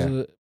 retire yeah, as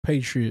yeah. a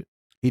Patriot.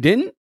 He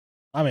didn't.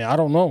 I mean, I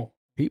don't know.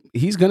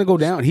 He's gonna go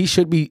down. He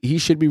should be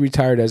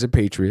retired as a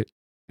Patriot,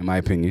 in my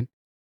opinion.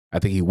 I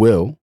think he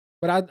will.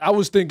 But I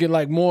was thinking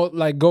like more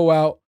like go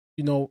out,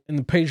 in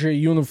the Patriot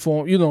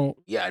uniform,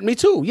 Yeah, me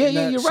too. Yeah, in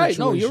yeah, that you're right.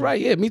 No, you're situation.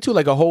 right. Yeah, me too.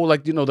 Like a whole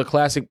the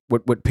classic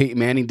what Peyton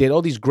Manning did.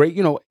 All these great,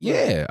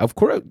 yeah, of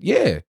course,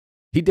 yeah.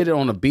 He did it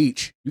on the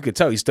beach. You could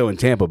tell he's still in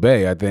Tampa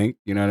Bay. I think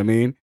you know what I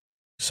mean.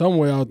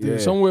 somewhere out there, Yeah.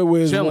 somewhere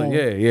where it's Chilling. warm.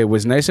 Yeah, yeah. It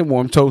was nice and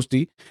warm,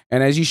 toasty,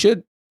 and as you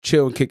should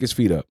chill and kick his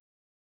feet up.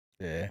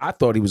 Yeah. I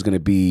thought he was gonna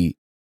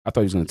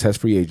test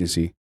free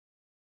agency.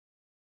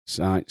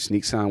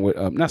 Sneak sign with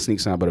not sneak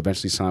sign, but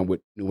eventually sign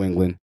with New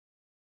England.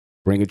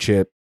 Bring a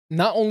chip.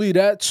 Not only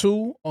that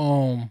too,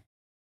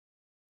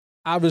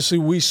 obviously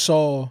we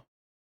saw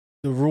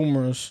the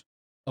rumors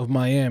of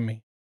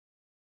Miami,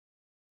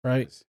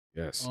 right?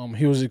 Yes.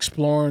 He was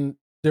exploring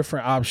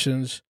different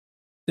options.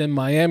 Then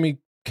Miami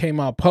came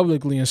out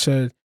publicly and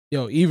said,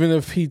 "Yo, even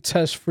if he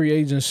tests free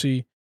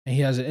agency and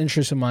he has an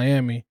interest in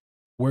Miami,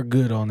 we're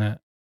good on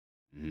that."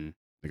 Mm-hmm.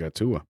 They got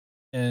Tua.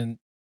 And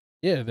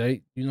yeah,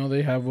 they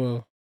have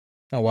a.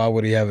 Now, why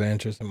would he have an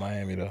interest in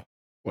Miami though?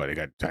 Well, they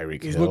got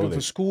Tyreek He was Hill. looking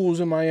for schools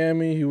in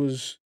Miami. He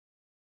was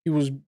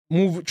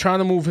trying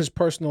to move his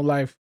personal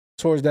life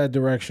towards that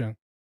direction,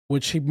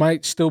 which he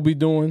might still be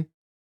doing.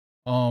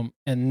 And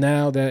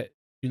now that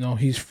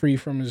he's free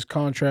from his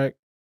contract,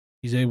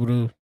 he's able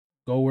to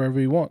go wherever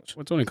he wants.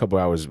 Well, it's only a couple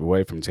hours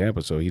away from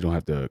Tampa, so he don't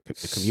have to.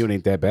 The commute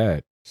ain't that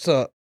bad.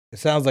 So it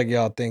sounds like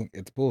y'all think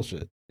it's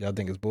bullshit. Y'all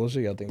think it's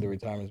bullshit? Y'all think the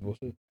retirement's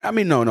bullshit? I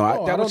mean, no. No, That I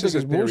was don't just think a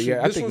it's theory. bullshit.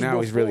 Yeah, I This think was now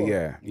he's really,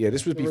 before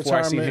This was The before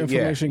I seen retirement him.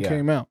 information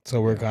came out.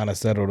 So we're kind of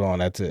settled on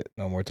that's it.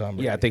 No more time.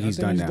 Yeah, I think he's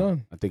done now.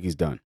 done. I think he's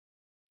done.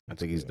 I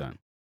think he's done.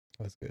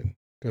 That's good.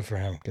 Good for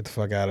him. Get the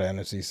fuck out of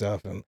NFC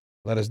South and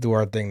let us do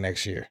our thing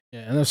next year.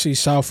 Yeah, NFC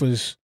South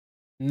is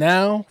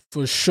now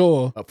for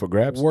sure Up for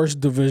grabs. worst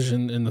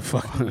division in the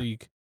fucking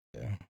league.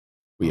 Yeah.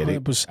 Well, yeah, I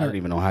 100%. don't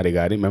even know how they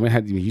got in. Remember,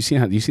 you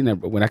seen that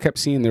when I kept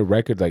seeing their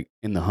record like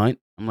in the hunt?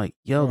 I'm like,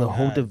 yo, the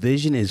whole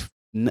division is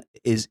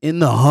in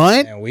the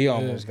hunt. And we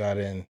almost got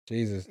in.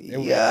 Jesus.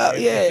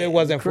 If it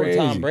wasn't crazy.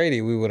 for Tom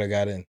Brady, we would have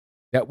got in.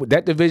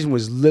 That division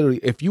was literally,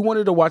 if you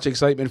wanted to watch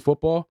excitement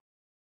football,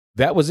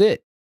 that was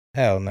it.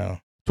 Hell no.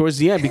 Towards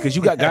the end, because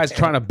you got guys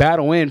trying to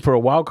battle in for a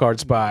wild card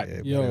spot.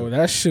 Yeah, Yo,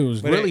 that shit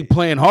was Really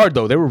playing hard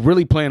though. They were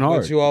really playing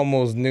hard. But you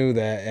almost knew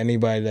that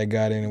anybody that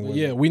got in was.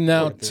 Yeah, we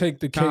now take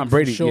the cake Tom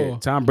Brady, for sure. yeah.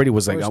 Tom Brady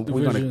was like, Worst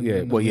we're gonna, division yeah,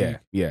 in the well, league.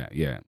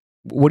 yeah.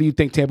 What do you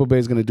think Tampa Bay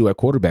is gonna do at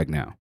quarterback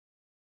now?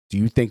 Do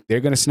you think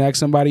they're gonna snag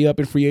somebody up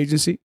in free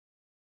agency,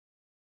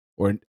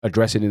 or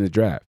address it in the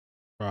draft?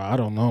 Bro, I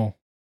don't know.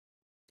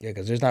 Yeah,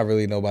 because there's not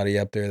really nobody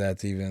up there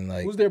that's even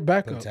like Who's their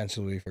backup?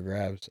 potentially for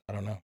grabs. I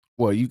don't know.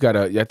 Well,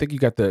 I think you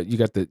got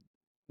the.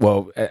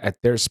 Well,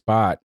 at their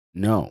spot,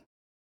 no,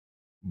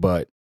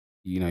 but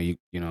you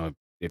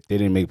if they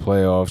didn't make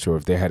playoffs or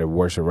if they had a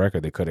worse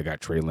record, they could have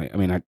got Trey Lance. I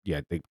mean,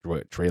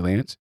 Trey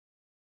Lance.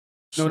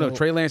 No,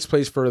 Trey Lance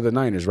plays for the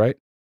Niners, right?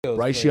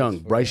 Bryce Young,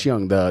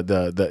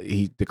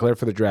 he declared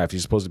for the draft.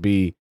 He's supposed to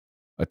be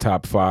a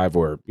top 5,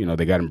 or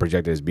they got him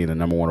projected as being the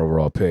number 1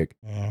 overall pick.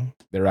 Uh-huh.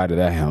 They're out of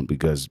that hunt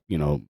because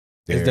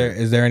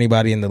Is there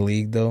anybody in the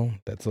league though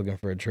that's looking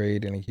for a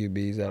trade? Any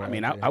QBs? I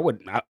mean,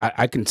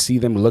 I can see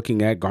them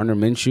looking at Gardner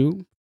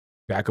Minshew,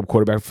 backup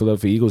quarterback for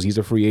Philadelphia Eagles. He's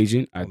a free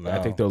agent. I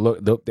think they'll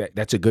look.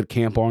 That's a good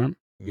camp arm.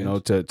 I think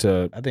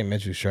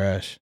Minshew's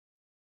trash.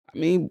 I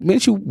mean,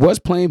 Minshew was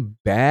playing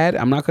bad.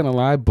 I'm not gonna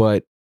lie,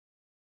 but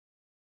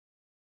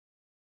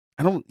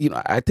I don't.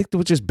 I think they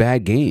were just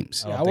bad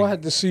games. I will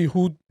have to see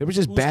who. They were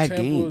just bad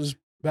games.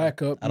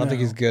 Backup. I don't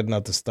think he's good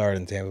enough to start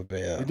in Tampa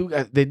Bay.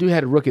 They do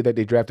had a rookie that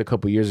they drafted a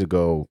couple years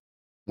ago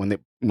when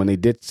they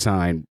did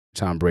sign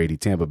Tom Brady,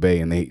 Tampa Bay,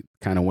 and they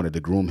kind of wanted to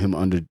groom him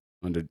under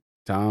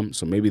Tom.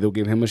 So maybe they'll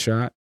give him a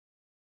shot.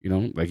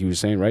 Like you were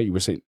saying, right? You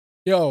were saying,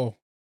 yo,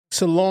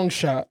 it's a long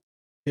shot.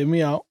 Hit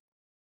me out.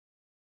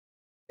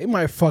 They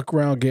might fuck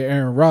around and get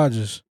Aaron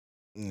Rodgers.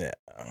 Yeah.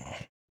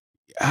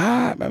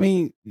 I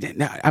mean,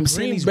 I'm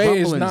seeing Green these Bay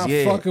rumblings. is not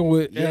fucking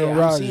with Aaron I'm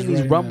Rodgers. seeing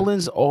these right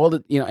rumblings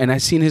and I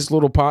seen his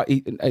little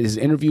his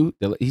interview.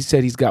 He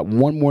said he's got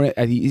one more.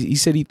 He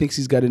said he thinks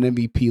he's got an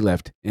MVP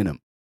left in him.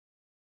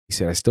 He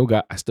said, I still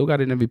got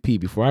an MVP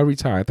before I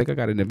retire. I think I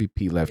got an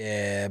MVP left.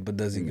 Yeah, but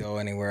does he go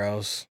anywhere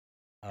else?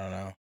 I don't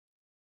know.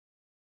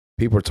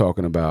 People are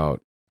talking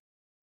about.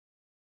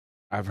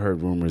 I've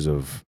heard rumors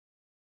of.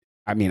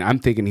 I mean, I'm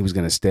thinking he was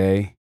going to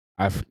stay.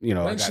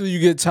 Eventually you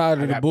get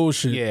tired of the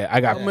bullshit. Yeah, I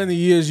got. How many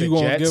years you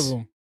gonna give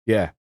him?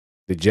 Yeah,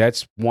 the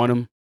Jets want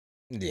him.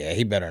 Yeah,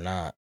 he better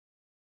not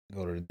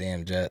go to the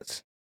damn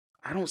Jets.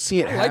 I don't see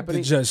it I happening. like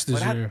the Jets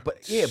this year.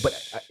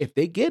 But if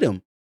they get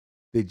him,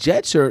 the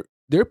Jets are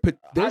they're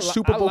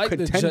Super Bowl I like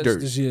contenders the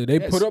Jets this year. They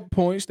put up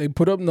points. They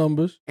put up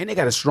numbers, and they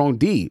got a strong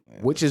D,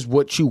 which is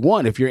what you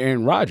want if you're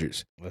Aaron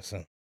Rodgers.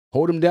 Listen,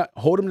 hold him down.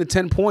 Hold him to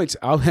 10 points.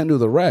 I'll handle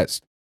the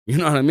rest. You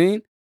know what I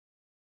mean?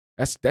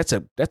 That's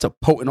a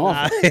potent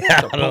offer.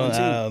 I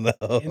don't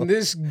know. In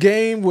this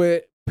game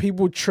where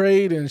people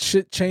trade and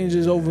shit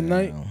changes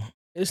overnight,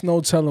 it's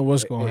no telling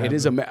what's going to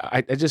happen.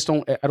 I just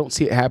don't. I don't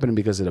see it happening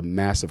because of the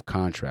massive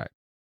contract.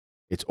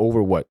 It's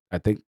over what? I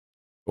think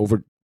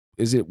over.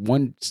 Is it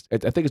one? I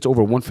think it's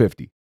over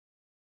 150.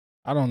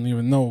 I don't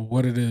even know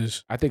what it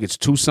is. I think it's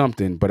 2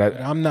 something, but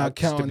I'm not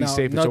counting to be out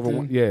safe. nothing. It's over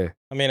 1. Yeah.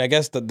 I mean, I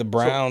guess the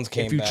Browns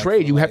came. If you back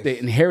trade, you life. have to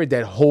inherit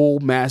that whole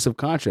massive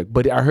contract.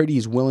 But I heard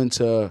he's willing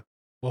to.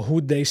 Well,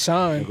 who'd they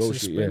sign to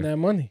spend that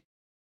money?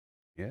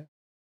 Yeah.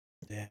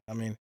 Yeah. I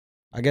mean,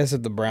 I guess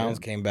if the Browns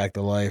came back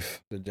to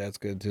life, the Jets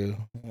could too.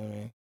 I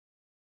mean,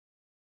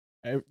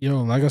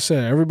 yo, like I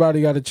said,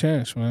 everybody got a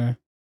chance, man.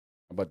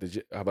 How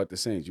about the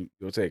Saints?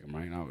 You'll take them,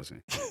 right?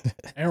 Obviously.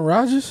 Aaron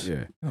Rodgers?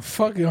 Yeah. A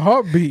fucking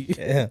heartbeat.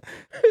 Yeah.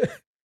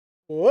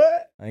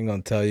 What? I ain't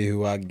gonna tell you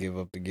who I'd give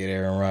up to get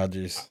Aaron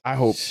Rodgers. I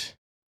hope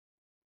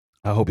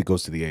he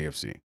goes to the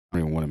AFC. I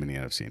don't even want him in the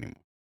NFC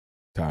anymore.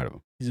 Tired of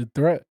him. He's a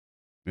threat.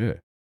 Yeah.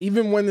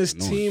 Even when this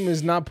team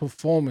is not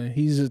performing,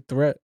 he's a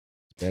threat.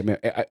 Yeah, man.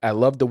 I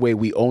love the way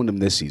we owned him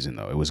this season,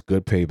 though. It was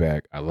good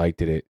payback. I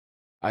liked it.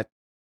 I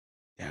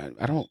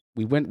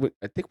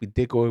think we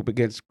did go up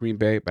against Green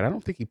Bay, but I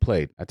don't think he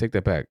played. I take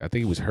that back. I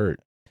think he was hurt.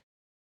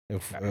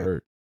 If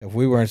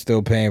we weren't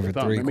still paying for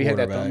 3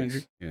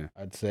 quarterbacks, yeah,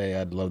 I'd say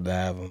I'd love to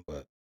have him,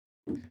 but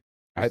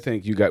I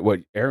think you got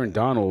Aaron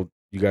Donald.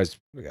 You guys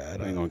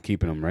planning on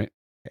keeping him, right?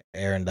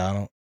 Aaron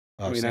Donald.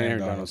 Oh, not Aaron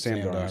Donald. Sam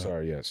Darnold.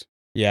 Sorry, yes.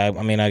 Yeah,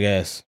 I mean, I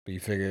guess. But you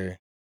figure,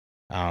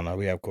 I don't know.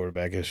 We have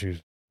quarterback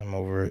issues. I'm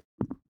over it.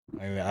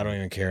 I mean, I don't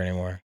even care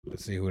anymore.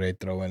 Let's see who they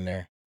throw in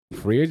there.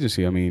 Free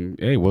agency. I mean,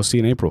 hey, we'll see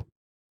in April.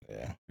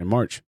 Yeah. In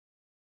March.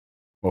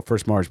 Well,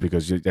 first March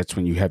because that's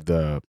when you have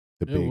the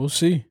big. We'll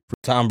see.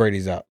 Tom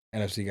Brady's out.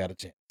 NFC got a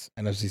chance.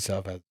 NFC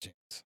South has a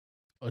chance.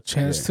 A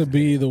chance to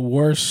be the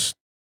worst.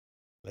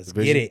 Let's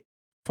division. get it.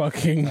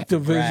 Fucking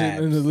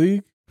division in the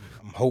league.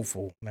 I'm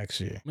hopeful next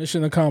year.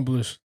 Mission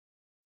accomplished.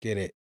 Get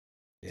it.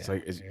 Yeah.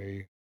 It's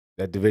like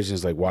that division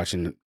is like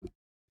watching.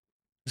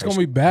 It's gonna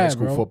be bad, high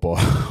school bro. football.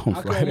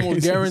 I can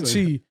almost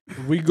guarantee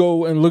if we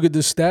go and look at the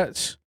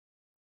stats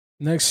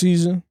next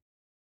season,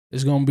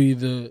 it's gonna be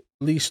the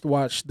least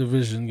watched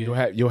division game.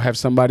 You'll have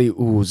somebody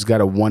who's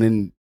got a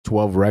 1-12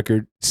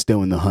 record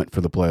still in the hunt for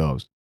the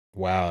playoffs.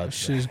 Wow, that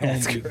shit's gonna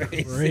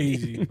be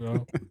crazy,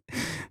 bro.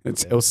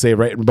 It'll say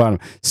right at the bottom,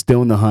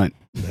 still in the hunt.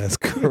 That's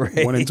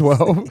crazy.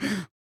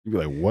 1-12. You'd be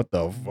like, what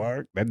the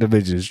fuck? That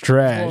division is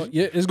trash. Well,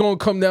 yeah, it's gonna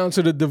come down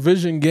to the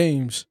division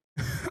games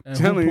and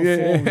who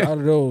performs out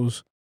of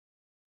those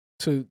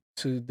to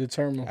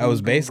determine. That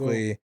was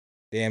basically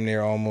damn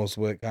near almost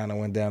what kind of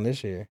went down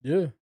this year.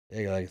 Yeah.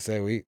 Yeah, like I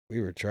said, we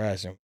were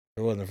trashing. If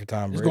it wasn't for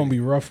Tom Brady, it's gonna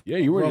be rough. Yeah,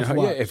 you were.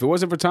 If it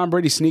wasn't for Tom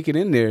Brady sneaking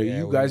in there,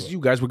 you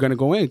guys were gonna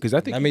go in because I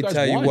think. Let me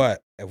tell you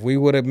what, if we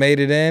would have made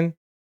it in,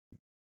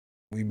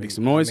 we make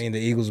some noise. I mean, the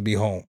Eagles would be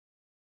home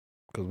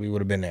because we would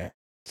have been there.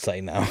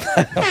 Say now.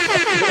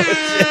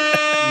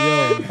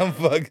 I'm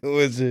fucking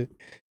with you.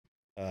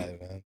 All right,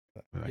 man.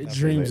 Your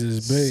dreams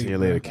is big. See you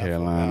later,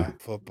 Carolina.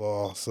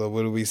 Football. So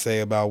what do we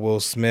say about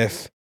Will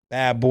Smith?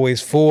 Bad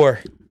Boys 4.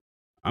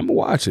 I'm gonna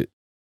watch it.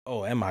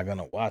 Oh, am I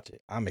gonna watch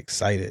it? I'm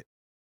excited.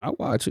 I'll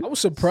watch it. I was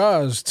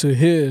surprised to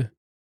hear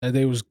that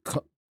they was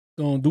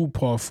gonna do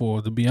part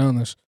 4. To be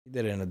honest, He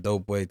did it in a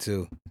dope way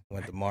too.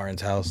 Went to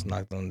Martin's house,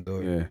 knocked on the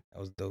door. Yeah, that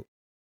was dope.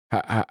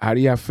 How do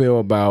y'all feel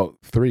about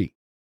 3?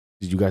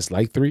 Did you guys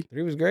like 3?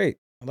 3 was great.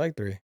 I like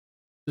 3.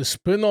 The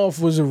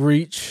spinoff was a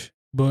reach,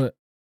 but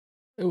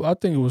I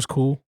think it was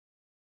cool.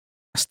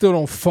 I still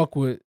don't fuck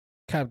with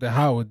Captain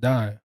Howard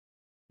dying.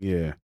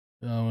 Yeah.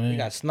 You know what I mean? He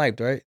got sniped,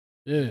 right?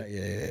 Yeah.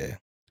 Yeah.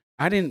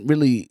 I didn't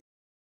really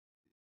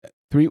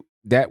 3.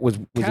 That was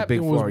a big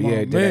flaw.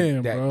 Yeah,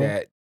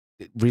 that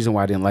reason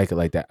why I didn't like it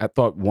like that. I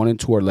thought 1 and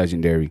 2 are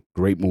legendary,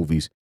 great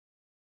movies.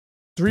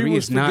 3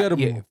 was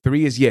forgettable. Not,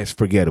 3 is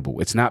forgettable.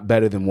 It's not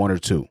better than 1 or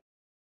 2.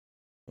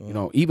 You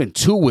know, even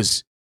 2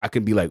 was. I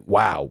can be like,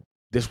 wow,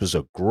 this was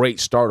a great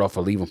start off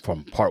of even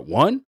from part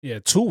 1. Yeah,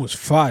 2 was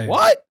fire.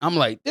 What? I'm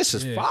like, this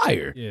is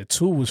fire. Yeah,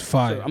 2 was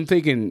fire. So I'm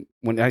thinking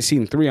when I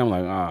seen 3, I'm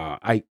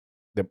like,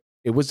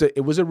 it was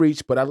a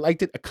reach, but I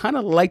liked it. I kind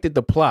of liked it.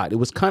 The plot, it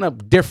was kind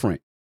of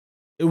different.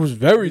 It was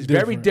very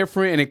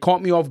different, and it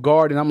caught me off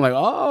guard. And I'm like,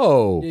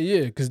 oh,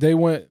 yeah, because they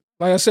went,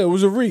 like I said, it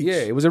was a reach. Yeah,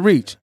 it was a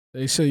reach.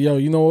 They said, yo,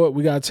 you know what?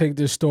 We gotta take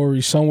this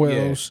story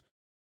somewhere else,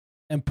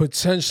 and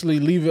potentially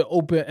leave it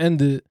open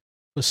ended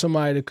for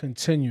somebody to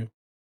continue.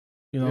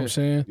 You know what I'm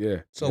saying? Yeah.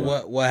 So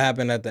what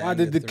happened at the Why end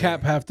did of the 3?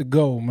 cap have to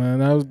go, man?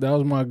 That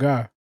was my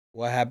guy.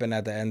 What happened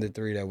at the end of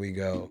 3 that we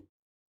go?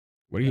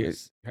 What do you We're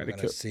had to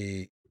gonna kill?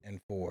 see in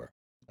 4.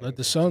 Let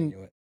the continue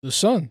sun- it. The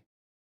son.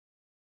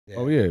 Yeah.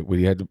 Oh yeah, when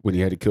he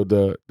had to kill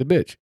the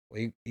bitch.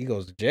 Well, he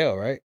goes to jail,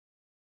 right?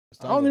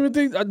 I don't even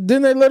think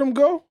didn't they let him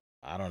go?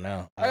 I don't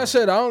know. Like I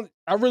said,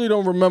 I really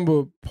don't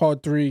remember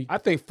part 3. I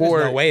think There's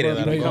 4. no way to let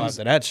him go becomes-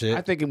 after that shit.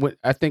 I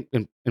think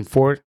in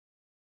 4,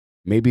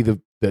 maybe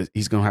the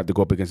he's gonna have to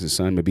go up against his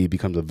son. Maybe he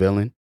becomes a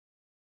villain.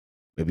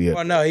 Maybe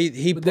well, no,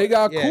 he. But they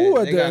got cool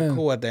at they the got end.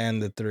 cool at the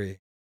end of 3.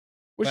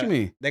 what you But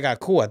mean? They got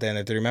cool at the end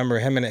of 3. Remember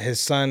him and his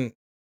son.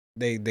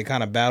 They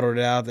kind of battled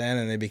it out at the end,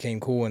 and they became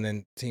cool, and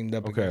then teamed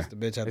up Okay. against the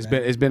bitch. At It's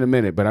the end. been a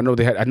minute, but I know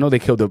they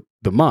killed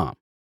the mom.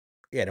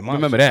 Yeah, the mom.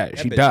 Remember that.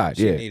 She bitch, died,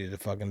 She yeah. needed to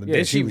fucking. Yeah,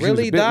 Did she she was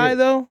really a bit- die yeah.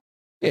 though?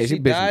 Yeah, Did she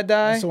she bitch- die.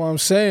 That's what I'm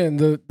saying.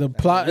 The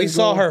plot We is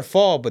saw going- her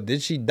fall, but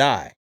did she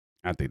die?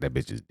 I think that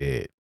bitch is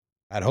dead.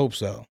 I'd hope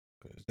so,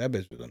 because that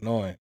bitch was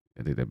annoying.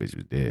 I think that bitch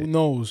was Who dead.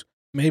 knows?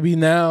 Maybe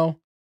now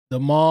the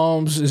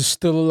moms is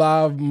still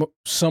alive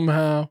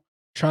somehow,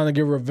 trying to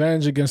get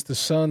revenge against the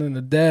son and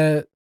the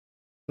dad.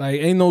 Like,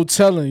 ain't no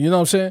telling. You know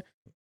what I'm saying?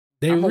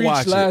 They I'ma reached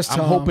watch it. last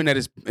time. I'm hoping that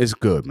it's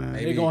good, man.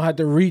 Maybe- They're gonna have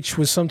to reach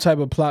with some type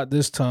of plot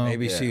this time.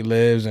 Maybe yeah. she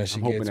lives and she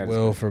I'm hoping gets that's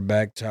Will good. for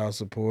back child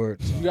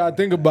support. You gotta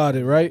think about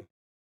it, right?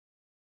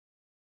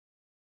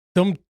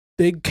 Them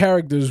big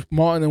characters,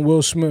 Martin and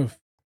Will Smith,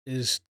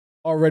 is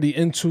already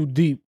in too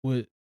deep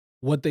with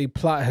what they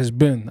plot has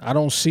been. I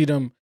don't see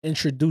them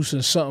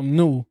introducing something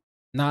new,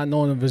 not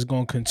knowing if it's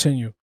gonna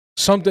continue.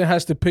 Something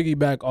has to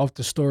piggyback off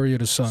the story of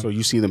the son. So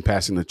you see them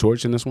passing the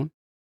torch in this one?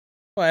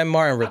 Well, and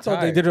Martin I retired.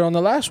 thought they did it on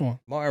the last one.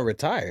 Martin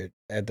retired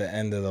at the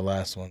end of the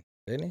last one,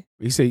 didn't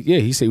he? He said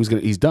he was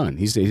gonna. He's done.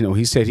 He said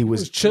he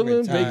was chilling,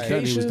 retired.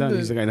 done. He was done. vacation.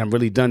 He's like, I'm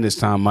really done this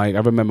time, Mike. I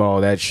remember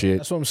all that shit.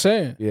 That's what I'm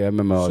saying. Yeah, I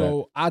remember all that.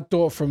 So I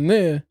thought from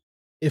there,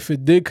 if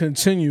it did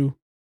continue,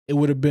 it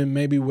would have been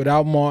maybe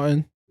without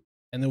Martin,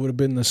 and it would have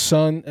been the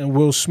son and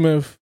Will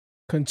Smith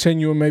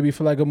continuing maybe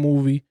for like a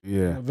movie.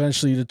 Yeah.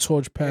 Eventually, the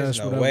torch There's passed.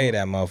 no whatever. way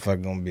that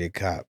motherfucker gonna be a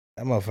cop.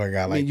 That motherfucker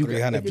got like you-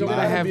 300 if You you don't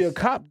gotta gotta have- be a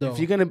cop though. If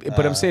you're gonna,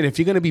 but I'm saying if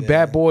you're gonna be yeah.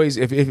 bad boys,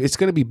 if it's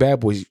gonna be bad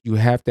boys, you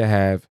have to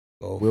have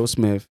both. Will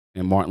Smith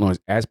and Martin Lawrence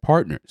as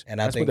partners.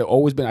 And I That's think- what they've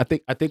always been. I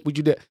think what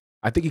you did.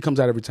 I think he comes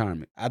out of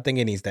retirement. I think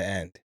it needs to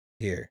end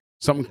here.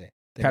 Something I think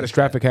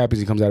catastrophic happens.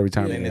 He comes out of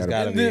retirement. Yeah, it's He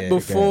gotta End be it it,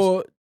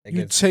 before it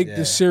you gets- take yeah.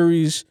 the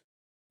series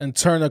and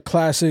turn a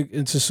classic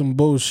into some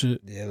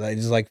bullshit. Yeah, like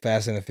just like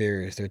Fast and the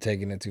Furious, they're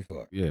taking it too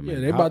far. Yeah, man.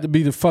 Yeah, they about to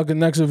be the fucking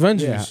next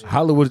Avengers. Yeah,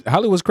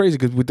 Hollywood's crazy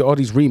because with all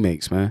these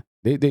remakes, man.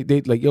 They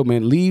like, yo,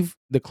 man, leave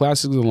the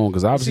classics alone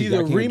because It's obviously either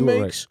y'all can't do it right.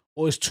 remakes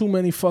or it's too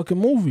many fucking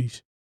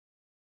movies.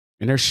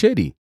 And they're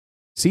shitty.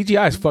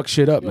 CGI's fucked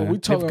shit up, Yo, man. we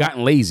They've talking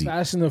gotten lazy.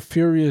 Fast and the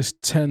Furious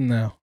 10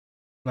 now.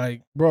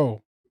 Like,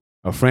 bro,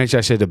 A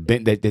franchise should have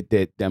been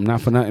that I'm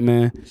not for nothing,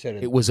 man.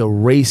 Should've- It was a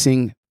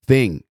racing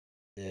thing.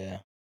 yeah.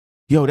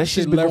 Yo, that shit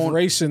shit's been left going.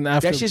 racing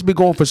after. That shit's been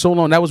going for so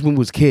long. That was when we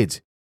was kids.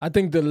 I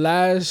think the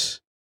last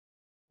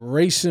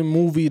racing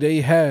movie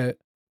they had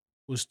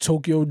was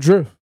Tokyo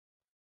Drift.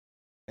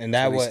 And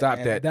that So they was stopped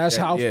and that. That's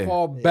how yeah.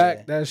 far back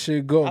Yeah. that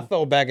shit go. I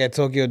fell back at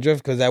Tokyo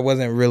Drift because that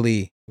wasn't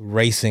really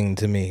racing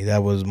to me.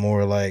 That was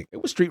more like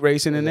It was street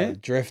racing in a there.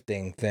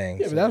 drifting thing.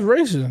 Yeah, So- but that's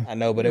racing. I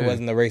know, but it Yeah.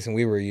 wasn't the racing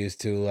we were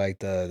used to, like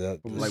the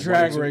Like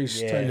drag what- race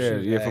type Yeah, Yeah,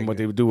 shit. yeah, from what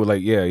they would do with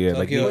like, yeah,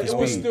 like Tokyo- But it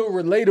was Speed. still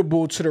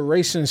relatable to the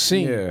racing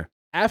scene. yeah.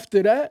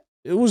 After that,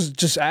 it was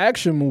just an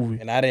action movie.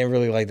 And I didn't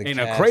really like the Ain't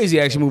a cast crazy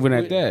of- action moving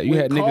at with- that. You with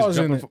had niggas cars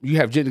in jumping. it. From, you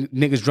have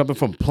niggas jumping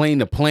from plane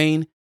to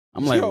plane.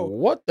 I'm like, Yo,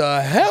 what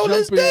the hell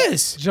is jumping-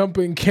 this?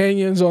 Jumping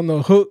canyons on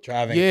the hook.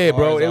 driving. Yeah,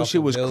 bro, cars that off shit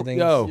of was buildings.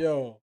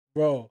 Yo,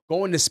 bro.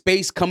 Going to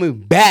space, coming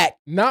back,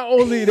 Not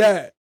only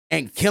that,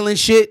 and killing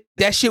shit.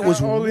 That shit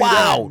was not only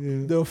wild.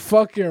 that, the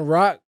fucking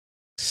rock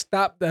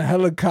stopped the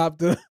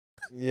helicopter.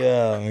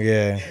 Yeah.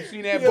 You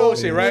seen that Yo,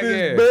 bullshit, right? with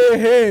his Yeah. bare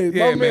hands.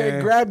 Yeah, My man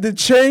man. grabbed the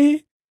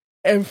chain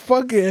and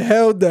fucking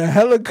held the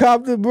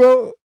helicopter,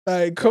 bro.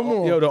 Like, come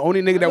on. Yo, the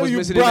only nigga I that know was you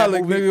missing in that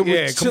brolic, movie, nigga, but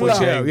yeah, chill come on, out.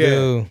 chill, yeah.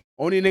 Dude.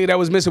 Only nigga that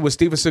was missing was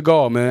Steven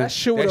Seagal, man. that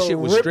shit would have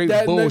was ripped straight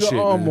that bullshit,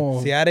 nigga arm man.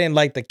 off. See, I didn't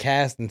like the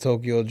cast in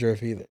Tokyo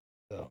Drift either.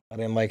 So I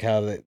didn't like how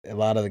a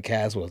lot of the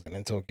cast wasn't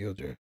in Tokyo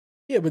Drift.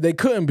 Yeah, but they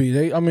couldn't be.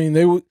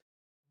 They would.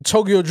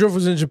 Tokyo Drift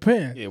was in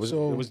Japan. Yeah, it was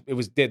so it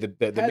was dead.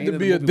 The had main to of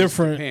be the a movie was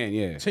different Japan,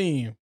 yeah.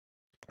 team.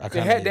 I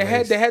They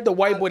kinda had the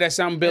white boy that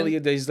sound Billy.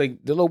 He's like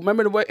the little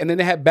remember the what? And then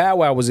they had Bow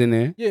Wow was in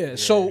there. Yeah.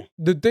 So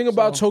the thing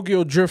about So-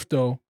 Tokyo Drift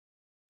though,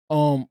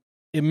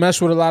 it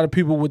messed with a lot of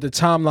people with the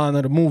timeline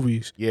of the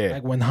movies. Yeah,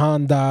 Like when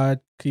Han died,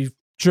 he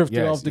drifted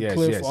Yes, off the yes,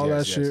 cliff, yes, all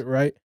yes, that yes. shit,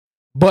 right?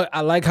 But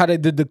I like how they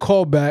did the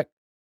callback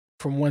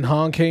from when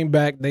Han came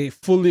back. They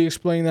fully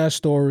explained that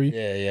story.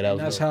 Yeah, that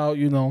was. That's dope.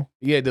 how,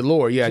 yeah, the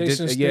lore. Yeah,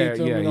 Jason yeah,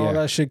 Statham yeah, and all yeah.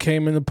 that shit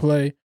came into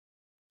play.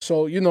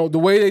 So, the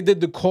way they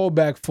did the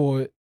callback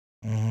for it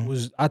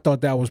Mhm. I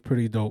thought that was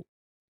pretty dope.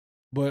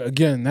 But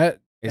again, Is that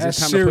it time to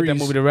put that series-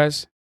 movie to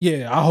rest?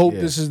 Yeah, I hope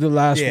Yeah. this is the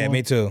last Yeah, one.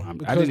 me too. I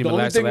Because didn't the even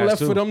only last the thing last left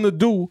two. for them to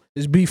do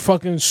is be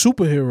fucking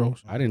superheroes.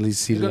 I didn't at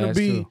least see They're the gonna last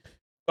be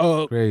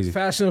two. Crazy.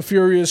 Fast and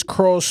Furious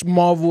cross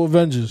Marvel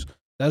Avengers.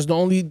 That's the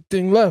only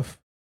thing left.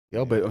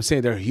 Yo, but I'm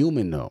saying they're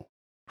human though.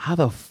 How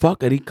the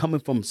fuck are they coming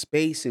from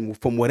space and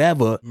from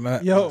whatever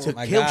Yo, to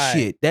my kill guy,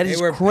 shit? That they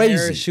is were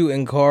crazy.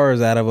 parachuting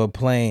cars out of a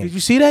plane. Did you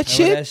see that Remember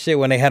shit? that shit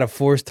when they had to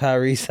force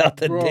Tyrese out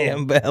the Bro.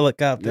 damn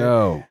helicopter?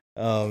 Yo,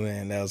 Oh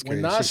man, that was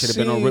When crazy. I shit should have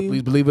been on seen-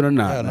 Ripley's Believe It or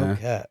Not, Yeah, no man.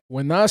 cap.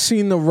 When I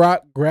seen The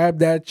Rock grab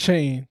that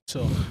chain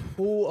to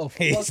pull a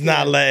He's fucking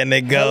not letting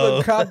it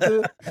go.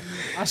 helicopter,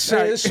 I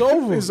said it's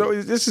over.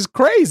 This is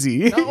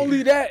crazy. Not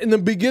only that, in the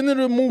beginning of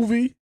the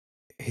movie,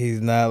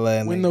 He's not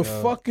letting when it the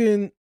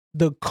go.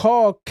 the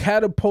car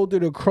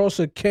catapulted across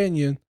a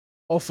canyon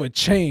off a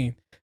chain,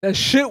 that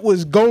shit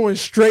was going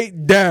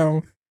straight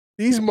down.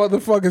 These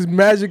motherfuckers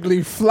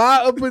magically fly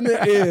up in the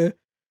air.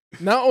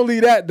 Not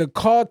only that, the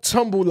car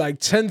tumbled like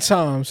 10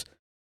 times.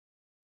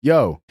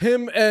 Yo,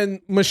 Him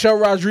and Michelle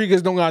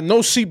Rodriguez don't got no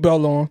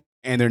seatbelt on.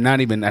 and they're not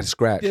even at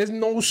scratch. There's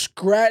no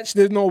scratch.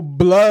 There's no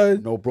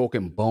blood. No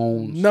broken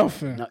bones.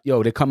 Nothing.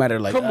 Yo, they come at her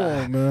like, Come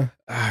on, man.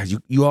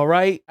 You all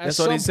right? At That's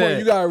some what they point, said.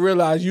 you gotta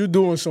realize you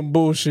doing some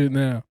bullshit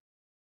now.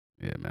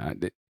 Yeah, man.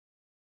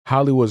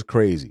 Hollywood's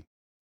crazy.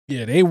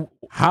 Yeah, they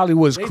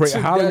Hollywood's They crazy.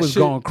 took that Hollywood's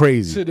shit going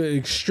crazy. to the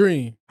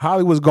extreme.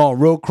 Hollywood's going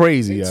real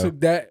crazy, They yo. took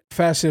that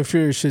Fast and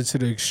Furious shit to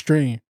the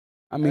extreme.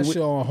 I mean, That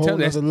shit on a tell whole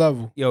that's- nother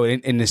level. Yo,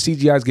 and the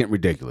CGI's getting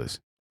ridiculous.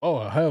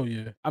 Oh, hell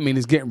yeah. I mean,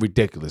 it's getting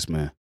ridiculous,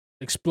 man.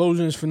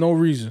 Explosions for no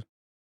reason.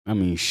 I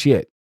mean,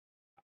 shit.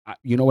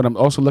 You know what I'm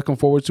also looking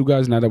forward to,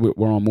 guys, now that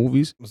we're on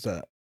movies? What's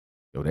that?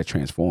 Yo, that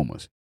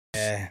Transformers.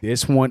 Yeah.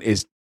 This one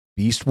is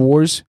Beast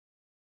Wars.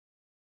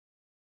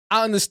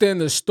 I understand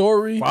the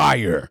story,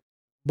 Fire.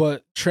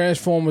 but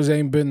Transformers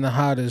ain't been the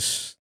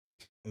hottest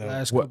No.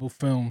 last What- couple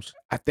films.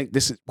 I think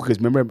this is because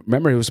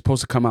remember it was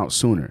supposed to come out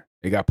sooner.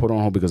 It got put on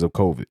hold because of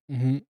COVID.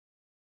 Mm-hmm.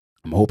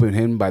 I'm hoping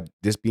him by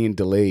this being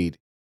delayed,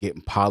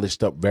 getting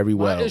polished up very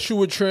well. My issue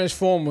with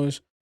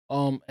Transformers,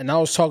 and I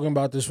was talking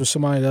about this with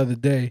somebody the other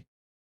day.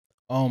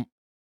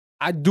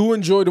 I do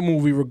enjoy the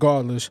movie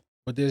regardless,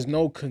 but there's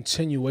no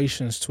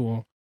continuations to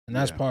them, and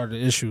that's Yeah. part of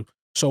the issue.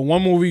 So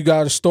one movie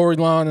got a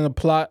storyline and a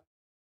plot,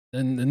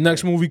 then the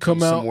next movie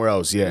come out somewhere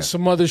else, yeah. and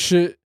some other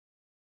shit.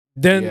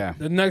 Then Yeah.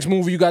 the next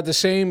movie you got the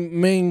same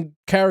main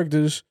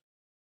characters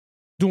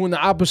doing the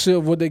opposite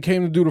of what they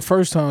came to do the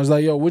first time. It's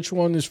like, yo, which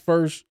one is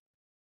first?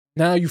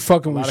 Now you A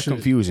fucking lot with of shit.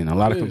 confusion. A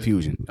lot of Yeah.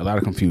 confusion. A lot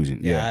of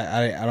confusion.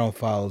 Yeah. I don't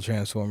follow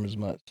Transformers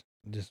much.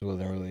 Just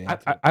wasn't really into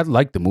it. I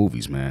like the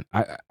movies, man.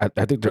 I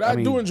think But they're. I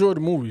mean, do enjoy the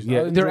movies. I Yeah,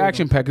 enjoy they're them.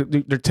 action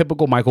packed. They're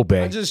typical Michael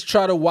Bay. I just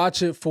try to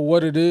watch it for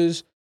what it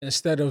is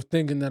instead of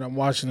thinking that I'm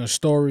watching a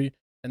story,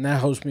 and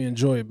that helps me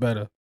enjoy it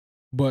better.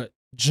 But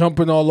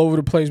jumping all over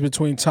the place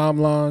between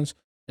timelines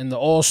and the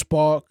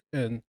All-Spark,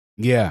 and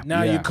Yeah.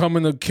 now yeah. you're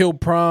coming to kill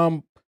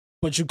Prime,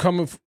 but you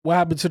coming, what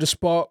happened to the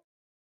Spark?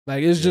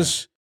 Like, it's Yeah.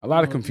 just a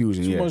lot of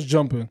confusion. too Yeah. much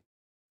jumping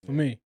for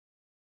me.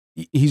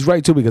 He's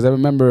right too, because I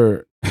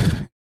remember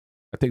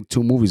I think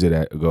 2 movies of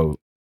that ago.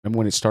 Remember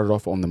when it started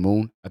off on the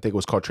moon? I think it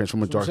was called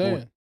Transformers That's what Dark I'm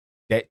Moon. saying.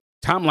 That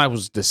timeline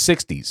was the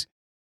 60s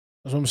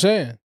That's what I'm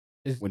saying.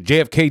 when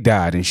JFK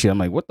died and shit. I'm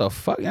like, what the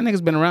fuck? Y'all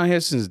niggas been around here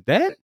since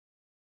then?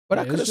 But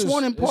I Yeah, could have it's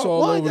sworn in just- it's part all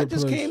 1 over that the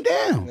just place. came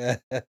down. Yeah.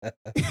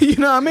 You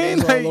know what I mean?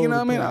 It's all Like, you over know what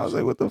I the mean? I place. was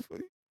like, what the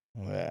fuck?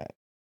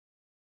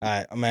 All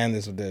right, I'm gonna end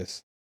this with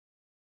this.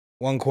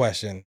 One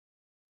question.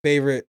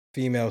 Favorite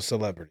female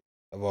celebrity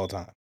of all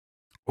time?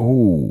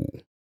 Ooh,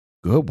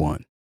 good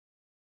one.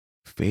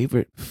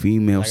 Favorite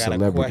female I got a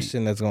celebrity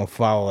question that's gonna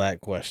follow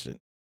that question.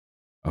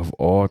 of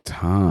all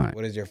time.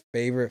 What is your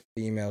favorite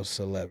female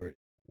celebrity?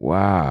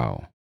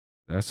 Wow.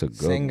 That's a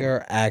good one.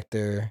 Singer,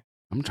 actor,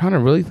 I'm trying to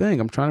really think.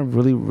 I'm trying to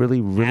really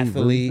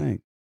Athlete.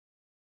 think.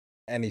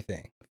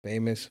 anything.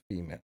 Famous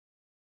female.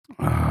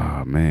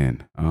 Ah,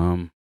 man.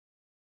 I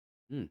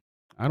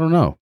don't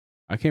know.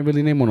 I can't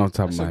really name one off the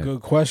top That's of a my head.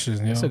 good question.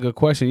 You That's know? a good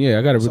question. Yeah,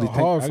 I gotta It's a really think.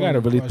 hard I gotta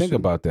fucking really think question.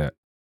 about that.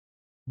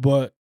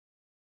 But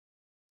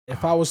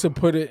if I was to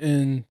put it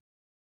in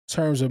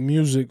terms of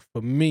music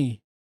for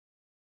me,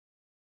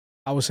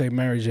 I would say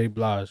Mary J.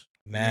 Blige.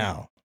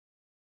 Now,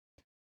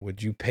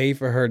 would you pay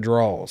for her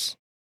draws?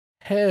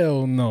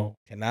 Hell no.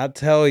 Can I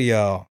tell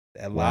y'all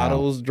that Wow.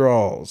 Latto's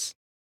draws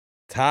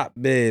top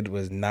bid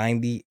was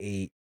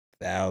 $98,000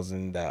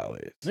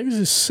 Niggas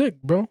is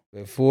sick, bro.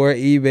 before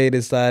eBay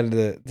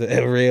decided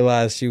to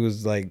realize she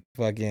was like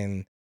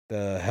fucking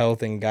the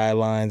health and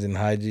guidelines and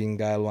hygiene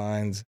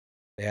guidelines.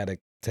 They had to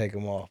take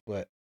them off,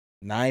 but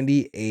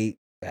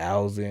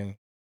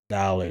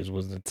 $98,000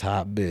 was the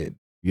top bid.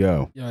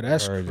 Yo. Yo,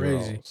 that's for her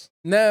crazy. draws.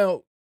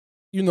 Now,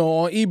 you know,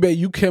 on eBay,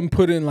 you can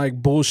put in like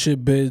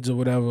bullshit bids or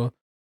whatever.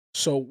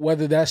 So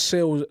whether that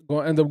sale is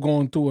going to end up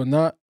going through or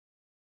not,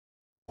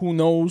 who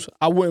knows?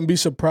 I wouldn't be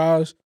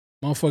surprised.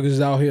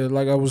 Motherfuckers out here,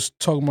 like I was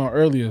talking about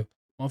earlier,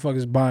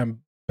 motherfuckers buying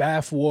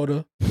bath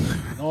water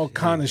and all all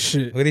kind of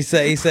shit. What'd he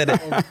say? He said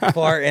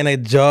fart in a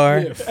jar.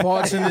 Yeah,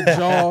 farts in the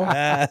jar,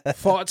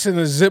 farts in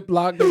a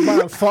Ziploc. They're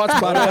buying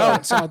farts by the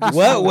ounce out this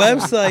What motherfucker.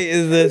 website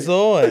is this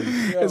on?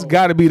 It's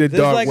got to be the Is this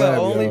dark like web, an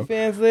yo.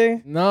 OnlyFans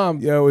thing? Nah,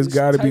 Yo, it's this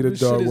gotta be type the of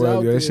shit dark is web, out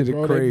yo. That there, shit is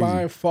bro. crazy. They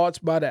buying farts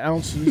by the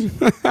ounces.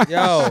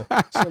 Yo,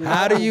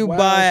 how do you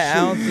buy an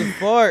ounce of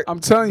fart? I'm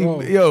telling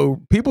Bro. you,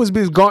 yo, people's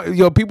been gone.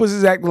 Yo, people's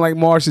is acting like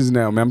Martians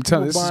now, man. I'm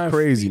telling you, People this is buying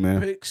crazy, feet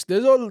man. pics.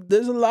 There's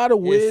a lot of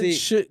weird see,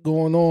 shit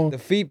going on. The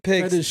feet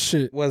pics Fetish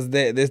shit. was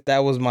that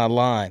was my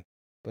line.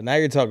 But now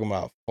you're talking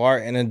about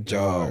fart in a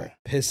jar, Yo.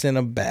 piss in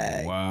a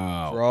bag,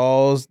 Wow.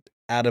 draws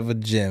out of a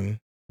gym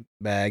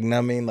bag. Know what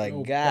I mean? Like, Yo,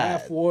 God.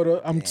 bath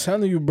water. I'm damn.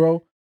 telling you,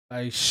 bro.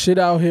 Like shit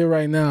out here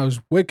right now is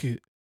wicked.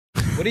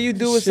 What do you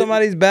do with Shit.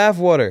 somebody's bath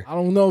water? I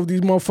don't know if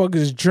these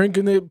motherfuckers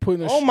drinking it,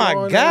 putting a Oh straw my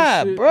in that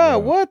God, shit. bro. Yeah.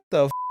 What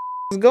the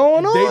is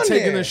going If on they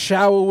taking there? a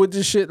shower with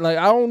this shit. Like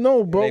I don't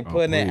know, bro. They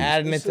putting it, please.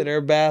 adding it It's to a-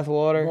 their bath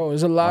water. Bro,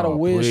 there's a lot Oh, of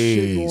weird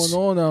shit please.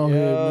 going on out here,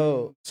 man.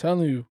 Yo. I'm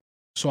telling you.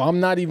 So I'm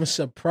not even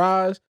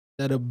surprised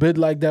that a bid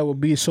like that would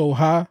be so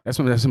high. That's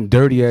some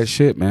dirty ass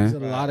shit, There's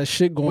man. a lot of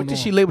shit going What did on.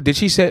 she label? Did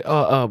she say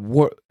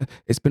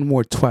it's been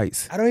worn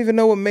twice? I don't even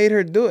know what made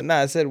her do it.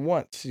 Nah, I said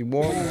once. She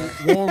wore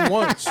once. Worn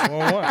once.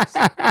 Worn once.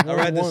 I Worn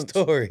read the once.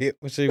 story.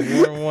 She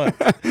wore once.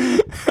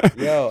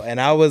 Yo,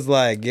 and I was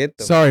like, get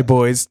the Sorry,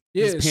 boys.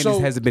 Yeah, This penis so-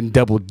 hasn't been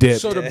double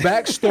dipped. So the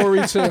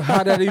backstory to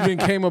how that even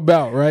came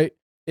about, right,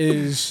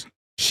 is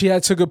she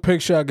had took a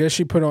picture. I guess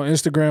she put on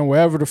Instagram,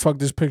 wherever the fuck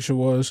this picture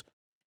was,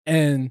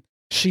 and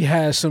she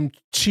had some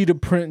cheetah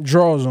print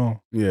drawers on,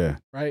 yeah.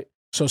 right?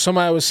 So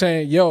somebody was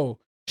saying, "Yo,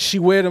 she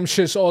wear them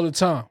shits all the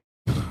time."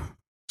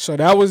 So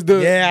that was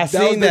the Yeah, I that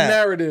was seen the that.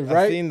 narrative, I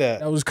right? seen that.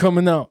 That was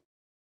coming out.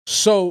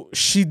 So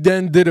she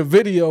then did a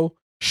video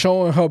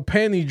showing her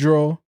panty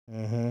drawer,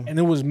 Mm-hmm. and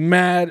it was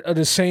mad of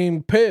the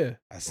same pair.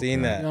 I seen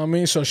You that. know what I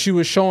mean? So she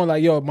was showing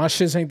like, "Yo, my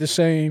shits ain't the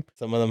same."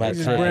 Some of them had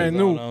It's tags brand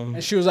on new. them.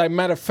 And she was like,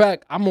 matter of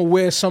fact, I'm gonna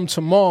wear some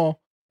tomorrow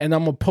and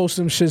I'm gonna post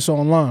them shits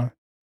online.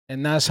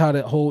 And that's how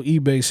that whole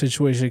eBay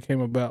situation came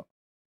about.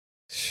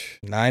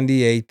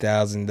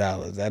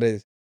 $98,000. That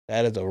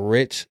is a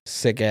rich,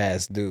 sick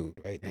ass dude,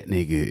 right there. That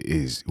nigga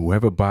is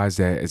whoever buys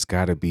that. It's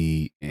got to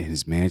be in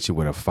his mansion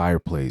with a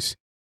fireplace,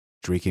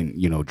 drinking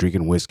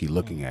whiskey,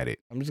 looking at it.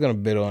 I'm just gonna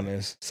bid on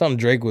this. Something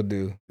Drake would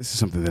do. This is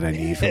something that I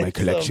need for my Some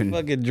collection.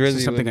 fucking This Drizzy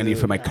is something would I need do.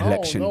 for my I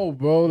collection. don't know,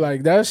 bro.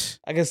 Like that's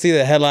I can see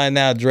the headline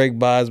now. Drake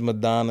buys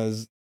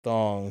Madonna's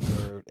thong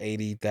for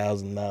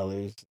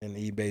 $80,000 in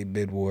eBay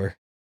bid war.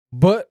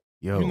 but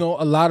Yo, you know,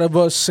 a lot of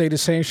us say the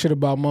same shit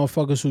about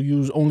motherfuckers who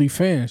use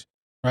OnlyFans,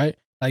 right?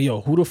 Like, yo,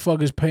 who the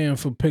fuck is paying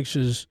for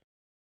pictures?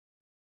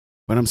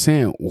 but I'm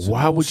saying, So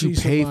why go would you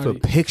see pay somebody.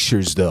 for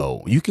pictures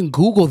though? You can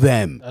Google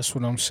them. That's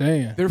what I'm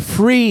saying. They're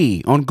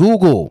free on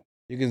Google.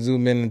 You can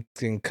zoom in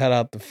and cut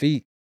out the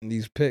feet in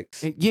these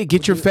pics. And yeah,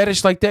 get your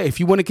fetish like that.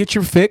 If you want to get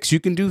your fix, you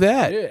can do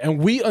that. Yeah, and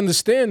we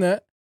understand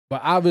that,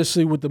 but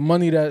obviously with the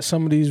money that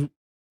some of these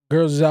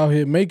girls is out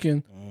here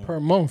making per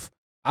month,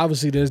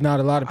 obviously there's not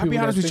a lot of I'll people. be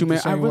honest that with you, think man.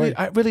 the same way.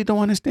 I really don't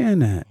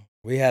understand that.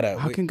 We had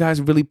How can guys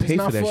really pay It's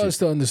not for that for us shit?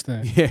 to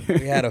understand. Yeah.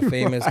 we had a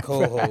famous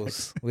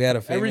co-host. We had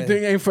a famous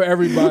Everything ain't for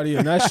everybody,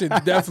 and that shit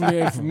definitely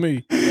ain't for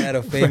me. we had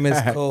a famous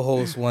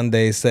co-host one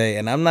day say,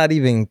 and I'm not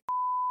even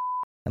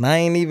and I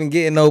ain't even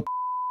getting no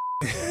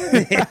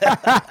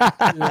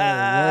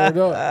Yeah, word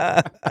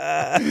up.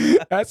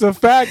 That's a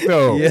fact,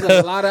 though. Yeah.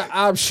 There's a lot of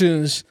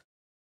options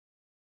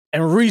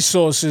and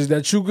resources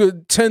that you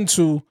could tend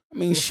to I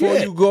mean, before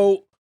shit. you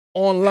go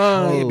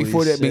online Holy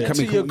before that shit. become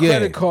to your yeah.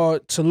 credit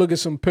card to look at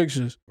some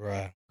pictures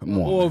Right. Come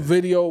on, or a man.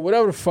 video,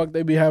 whatever the fuck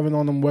they be having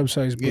on them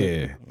websites. But,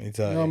 Yeah, Let me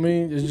tell you know what I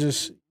mean? It's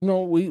just, you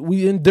know,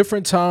 we in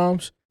different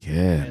times, yeah,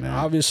 and man.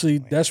 obviously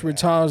desperate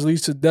times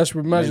leads to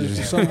desperate measures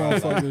for some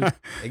motherfuckers.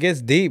 It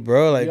gets deep,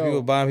 bro. Like Yo.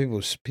 people buying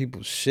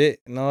people's shit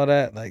and all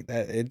that. Like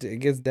that, it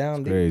gets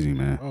down deep. Crazy,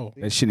 man. Bro,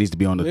 That shit needs to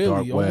be on the dark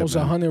clearly, web. almost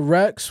man. 100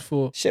 racks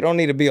for Shit don't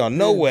need to be on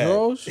no Yeah, web.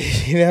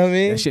 drawers. You know what I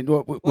mean? That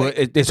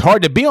shit, it's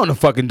hard to be on the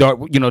fucking dark.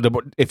 You know,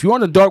 if you're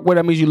on the dark web,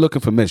 that means you're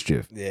looking for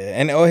mischief. Yeah,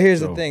 and here's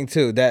So- the thing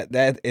too.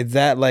 That is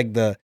that like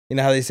the you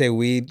know how they say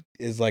weed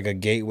is like a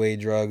gateway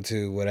drug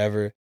to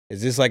whatever.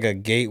 Is this like a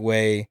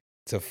gateway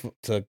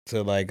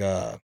to like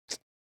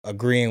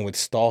agreeing with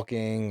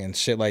stalking and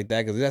shit like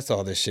that? Because that's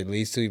all this shit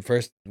leads to.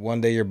 First, one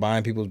day you're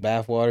buying people's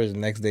bath waters, the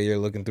next day you're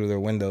looking through their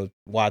windows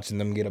watching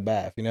them get a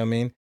bath. You know what I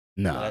mean?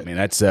 No, I mean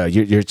that's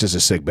you're just a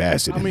sick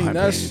bastard. I in mean, my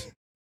that's opinion.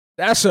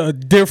 that's a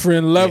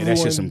different Yeah, level that's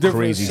and just some different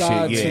crazy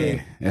side shit. to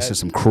Yeah, that's just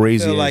some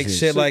crazy. I feel ass like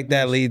shit like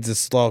that Sickness. leads to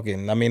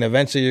stalking. I mean,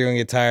 eventually you're gonna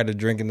get tired of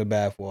drinking the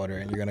bath water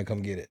and you're gonna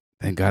come get it.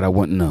 Thank God I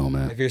wouldn't know,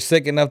 man. If you're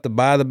sick enough to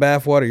buy the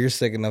bath water, you're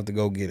sick enough to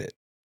go get it.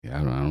 Yeah,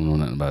 I don't know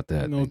nothing about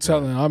that. no thank God.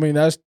 telling. I mean,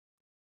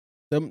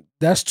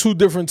 that's two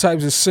different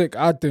types of sick,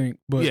 I think.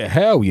 But Yeah,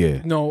 hell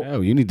yeah. no,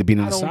 Hell, you need to be in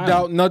I the don't asylum.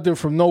 doubt nothing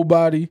from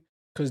nobody.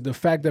 Because the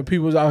fact that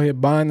people's out here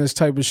buying this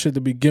type of shit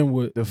to begin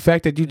with, The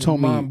fact that you is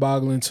told me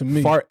mind-boggling to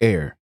me. fart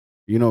air,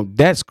 you know,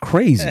 that's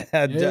crazy.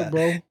 Yeah,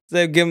 bro.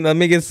 So let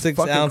me get 6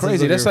 Fucking ounces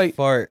crazy. of That's your like-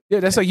 fart. Yeah,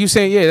 that's like you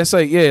saying, yeah, that's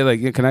like, yeah,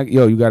 like, can I,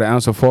 yo, you got an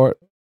ounce of fart?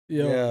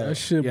 Yo, Yeah. that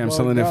shit. Yeah, I'm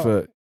selling it bugged for.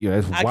 out. Yeah,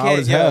 that's I wild can't.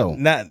 as hell.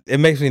 It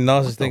makes me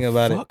nauseous What the thinking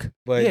about fuck? it.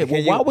 But Yeah, can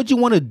well, why would you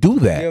want to do Can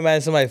you that?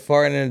 imagine somebody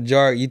farting in a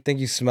jar? You think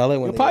you smell it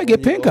when You'll probably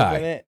get pink eye.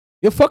 It?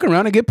 You're fucking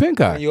around and get pink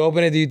eye. When you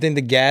open it, do you think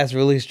the gas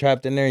really is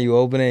trapped in there? You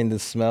open it and the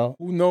smell?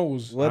 Who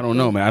knows? What I don't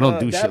know, man. I don't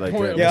do that shit like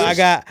point, that. Yeah,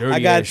 That's I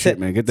dirty got ass shit,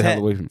 man. Get the hell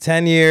away from me.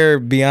 10-year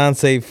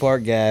Beyonce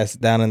fart gas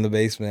down in the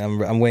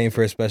basement. I'm waiting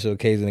for a special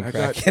occasion to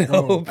crack it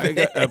open. I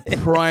got a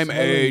prime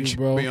Telling you, age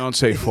bro.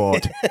 Beyonce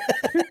fart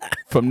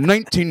from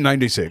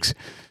 1996.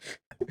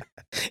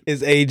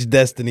 It's age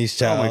Destiny's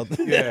Child.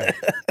 Yeah,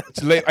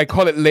 I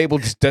call it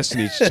labeled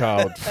Destiny's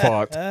Child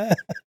fart.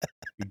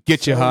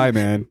 Get you high,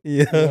 man.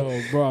 Yeah.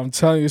 Yo, bro, I'm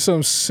telling you,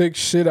 some sick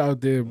shit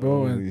out there, bro.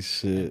 Holy And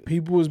shit.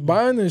 people was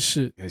buying this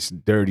shit. It's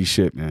dirty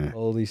shit, man.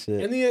 Holy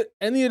shit.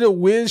 Any of the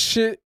weird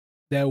shit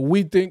that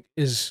we think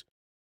is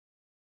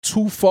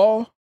too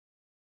far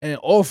and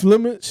off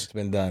limits, It's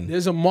been done.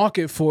 there's a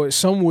market for it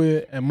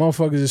somewhere, and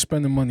motherfuckers is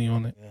spending money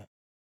on it.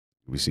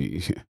 We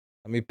see.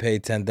 Let me pay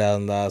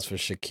 $10,000 for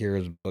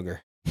Shakira's booger.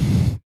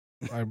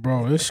 Like,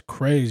 bro, it's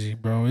crazy,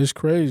 bro. It's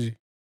crazy.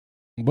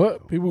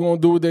 But people gonna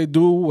do what they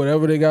do,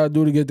 whatever they gotta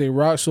do to get their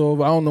rocks off.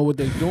 I don't know what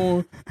they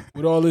doing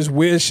with all this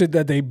weird shit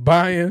that they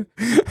buying.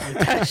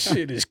 Like, that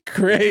shit is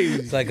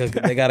crazy. It's like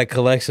they got a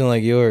collection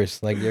like yours,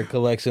 like your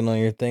collection on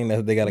your thing.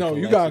 That they got a No,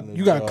 collection.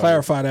 you got to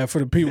clarify that for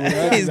the people.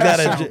 That, He's that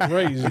got sound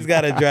crazy. He's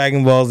got a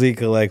Dragon Ball Z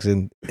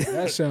collection.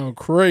 That sound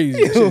crazy.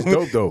 Shit's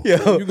dope though.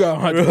 Yo, You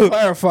got to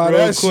clarify real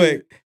that quick.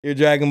 shit. Your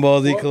Dragon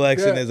Ball Z Fuck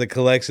collection that. is a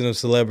collection of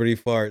celebrity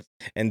farts,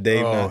 and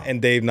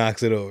Dave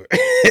knocks it over.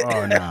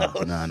 Oh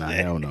no,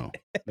 hell no.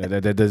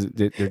 That doesn't.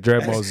 The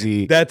Dragon Ball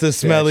Z. That's a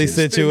smelly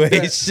shit.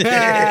 situation.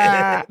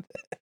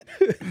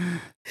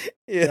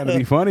 Gotta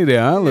be funny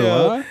there, huh, Lil?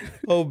 Yo. Huh?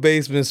 Whole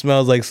basement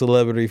smells like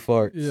celebrity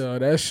farts. Yeah,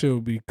 that shit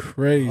would be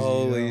crazy.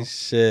 Holy yo.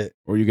 shit.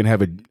 Or you can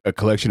have a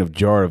collection of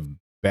jar of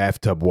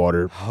bathtub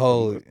water.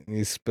 Holy,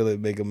 you spill it,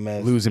 make a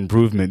mess. Lose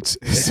improvements.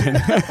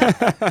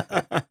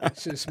 That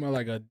shit smell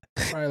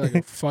probably like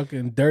a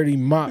fucking dirty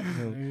mop.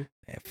 Man.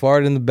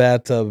 Fart in the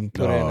bathtub and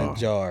put it in a Oh.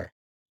 jar.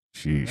 That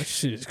Sheesh.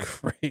 shit is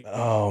crazy.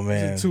 Oh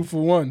man, It's a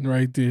 2-for-1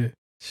 right there.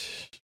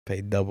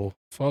 pay double.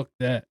 Fuck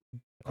that.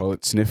 Call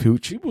it sniff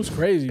hooch. People's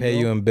crazy. Pay bro.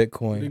 you in But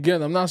Bitcoin.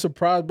 again, I'm not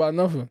surprised by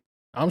nothing.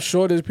 I'm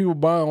sure there's people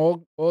buying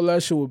all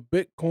that shit with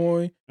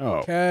Bitcoin,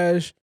 Oh,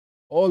 cash,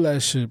 all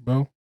that shit,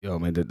 bro. yo,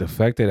 man, the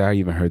fact that I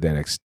even heard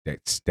that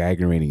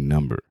staggering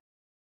number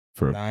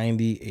for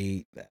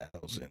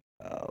 $98,000.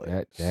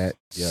 that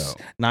yo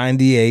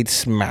 98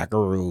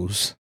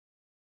 smackaroos.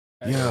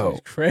 That Yo.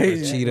 shit's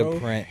crazy, Cheetah bro.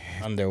 print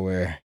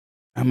underwear.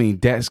 I mean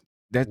that's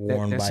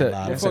Worn that's by a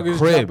Latto. that's a Motherfuckers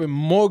crib. dropping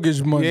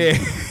mortgage money. Yeah,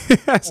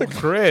 that's a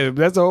crib.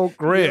 That's a whole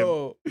crib.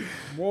 Yo,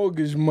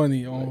 mortgage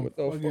money on What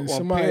the fucking fuck?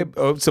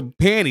 somebody. Some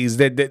panties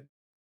that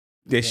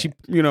she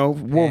wore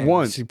Man,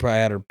 once. She probably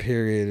had her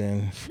period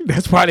and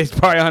That's probably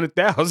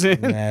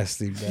 $100,000.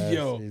 nasty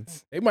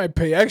bastards. They might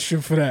pay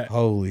extra for that.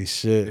 Holy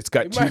shit. It's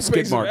They got might 2 pay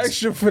skid some marks.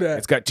 extra for that.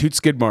 It's got 2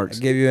 skid I marks.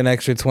 give you an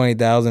extra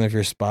 20,000 if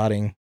you're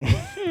spotting.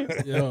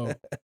 Yo,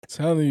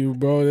 telling you,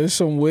 bro, there's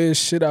some weird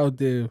shit out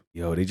there.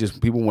 Yo,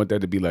 people want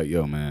that to be like,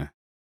 yo, man,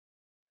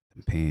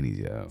 them panties,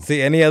 yo.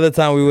 See, any other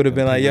time we would have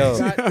been like, yo.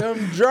 Got them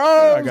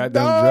draws. I got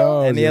them dog.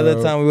 draws. Any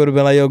other time we would have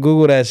been like, yo,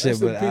 Google that shit, That's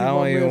the but people I don't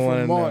my man even from want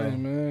to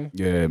Martin, know. man.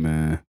 Yeah,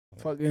 man.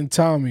 Fucking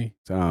Tommy.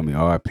 Tommy,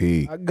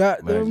 R.I.P. I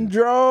got them Legend.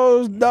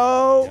 draws,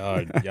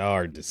 dog. Y'all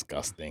are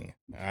disgusting.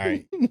 All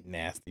right,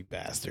 nasty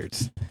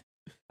bastards.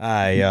 All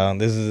right, y'all.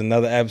 This is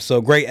another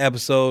episode. Great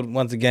episode.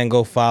 Once again,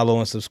 go follow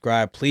and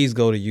subscribe. Please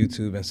go to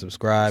YouTube and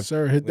subscribe.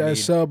 Sir, hit We that need-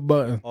 sub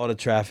button. All the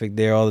traffic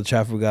there, all the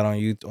traffic we got on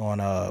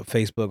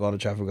Facebook, all the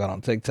traffic we got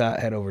on TikTok.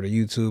 Head over to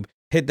YouTube.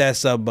 Hit that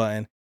sub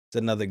button. It's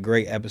another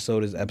great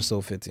episode. It's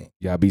episode 15.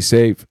 Y'all be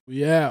safe.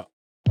 Yeah.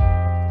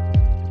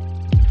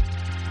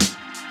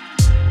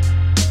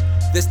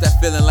 This that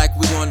feeling like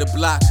we on the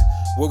block,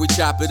 where we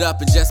chop it up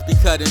and just be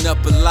cutting up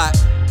a lot.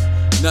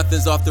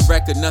 Nothing's off the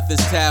record,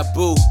 nothing's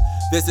taboo.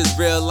 This is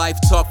real life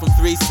talk from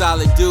 3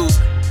 solid dudes.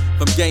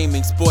 From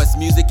gaming, sports,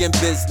 music, and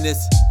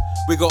business.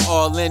 We go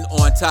all in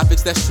on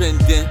topics that's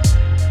trending.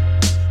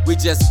 We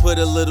just put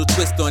a little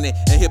twist on it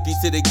and hip you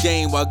to the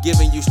game while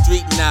giving you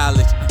street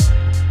knowledge.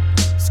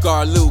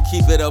 Scar Lou,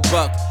 keep it a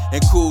buck.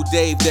 And Cool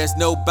Dave, there's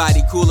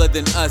nobody cooler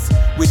than us.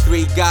 We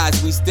 3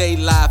 guys, we stay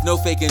live, no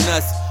faking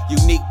us.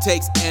 Unique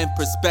takes and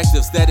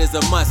perspectives, that is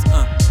a must.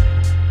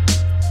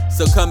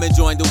 So come and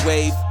join the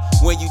wave.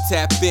 When you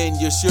tap in,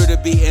 you're sure to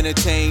be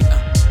entertained.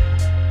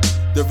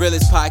 The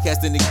realest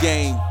podcast in the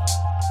game.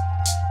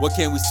 What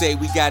can we say?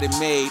 We got it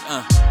made.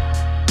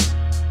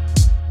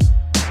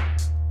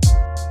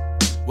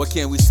 What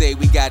can we say?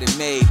 We got it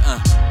made.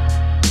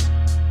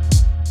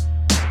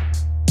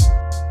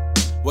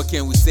 What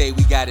can we say?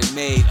 We got it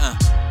made.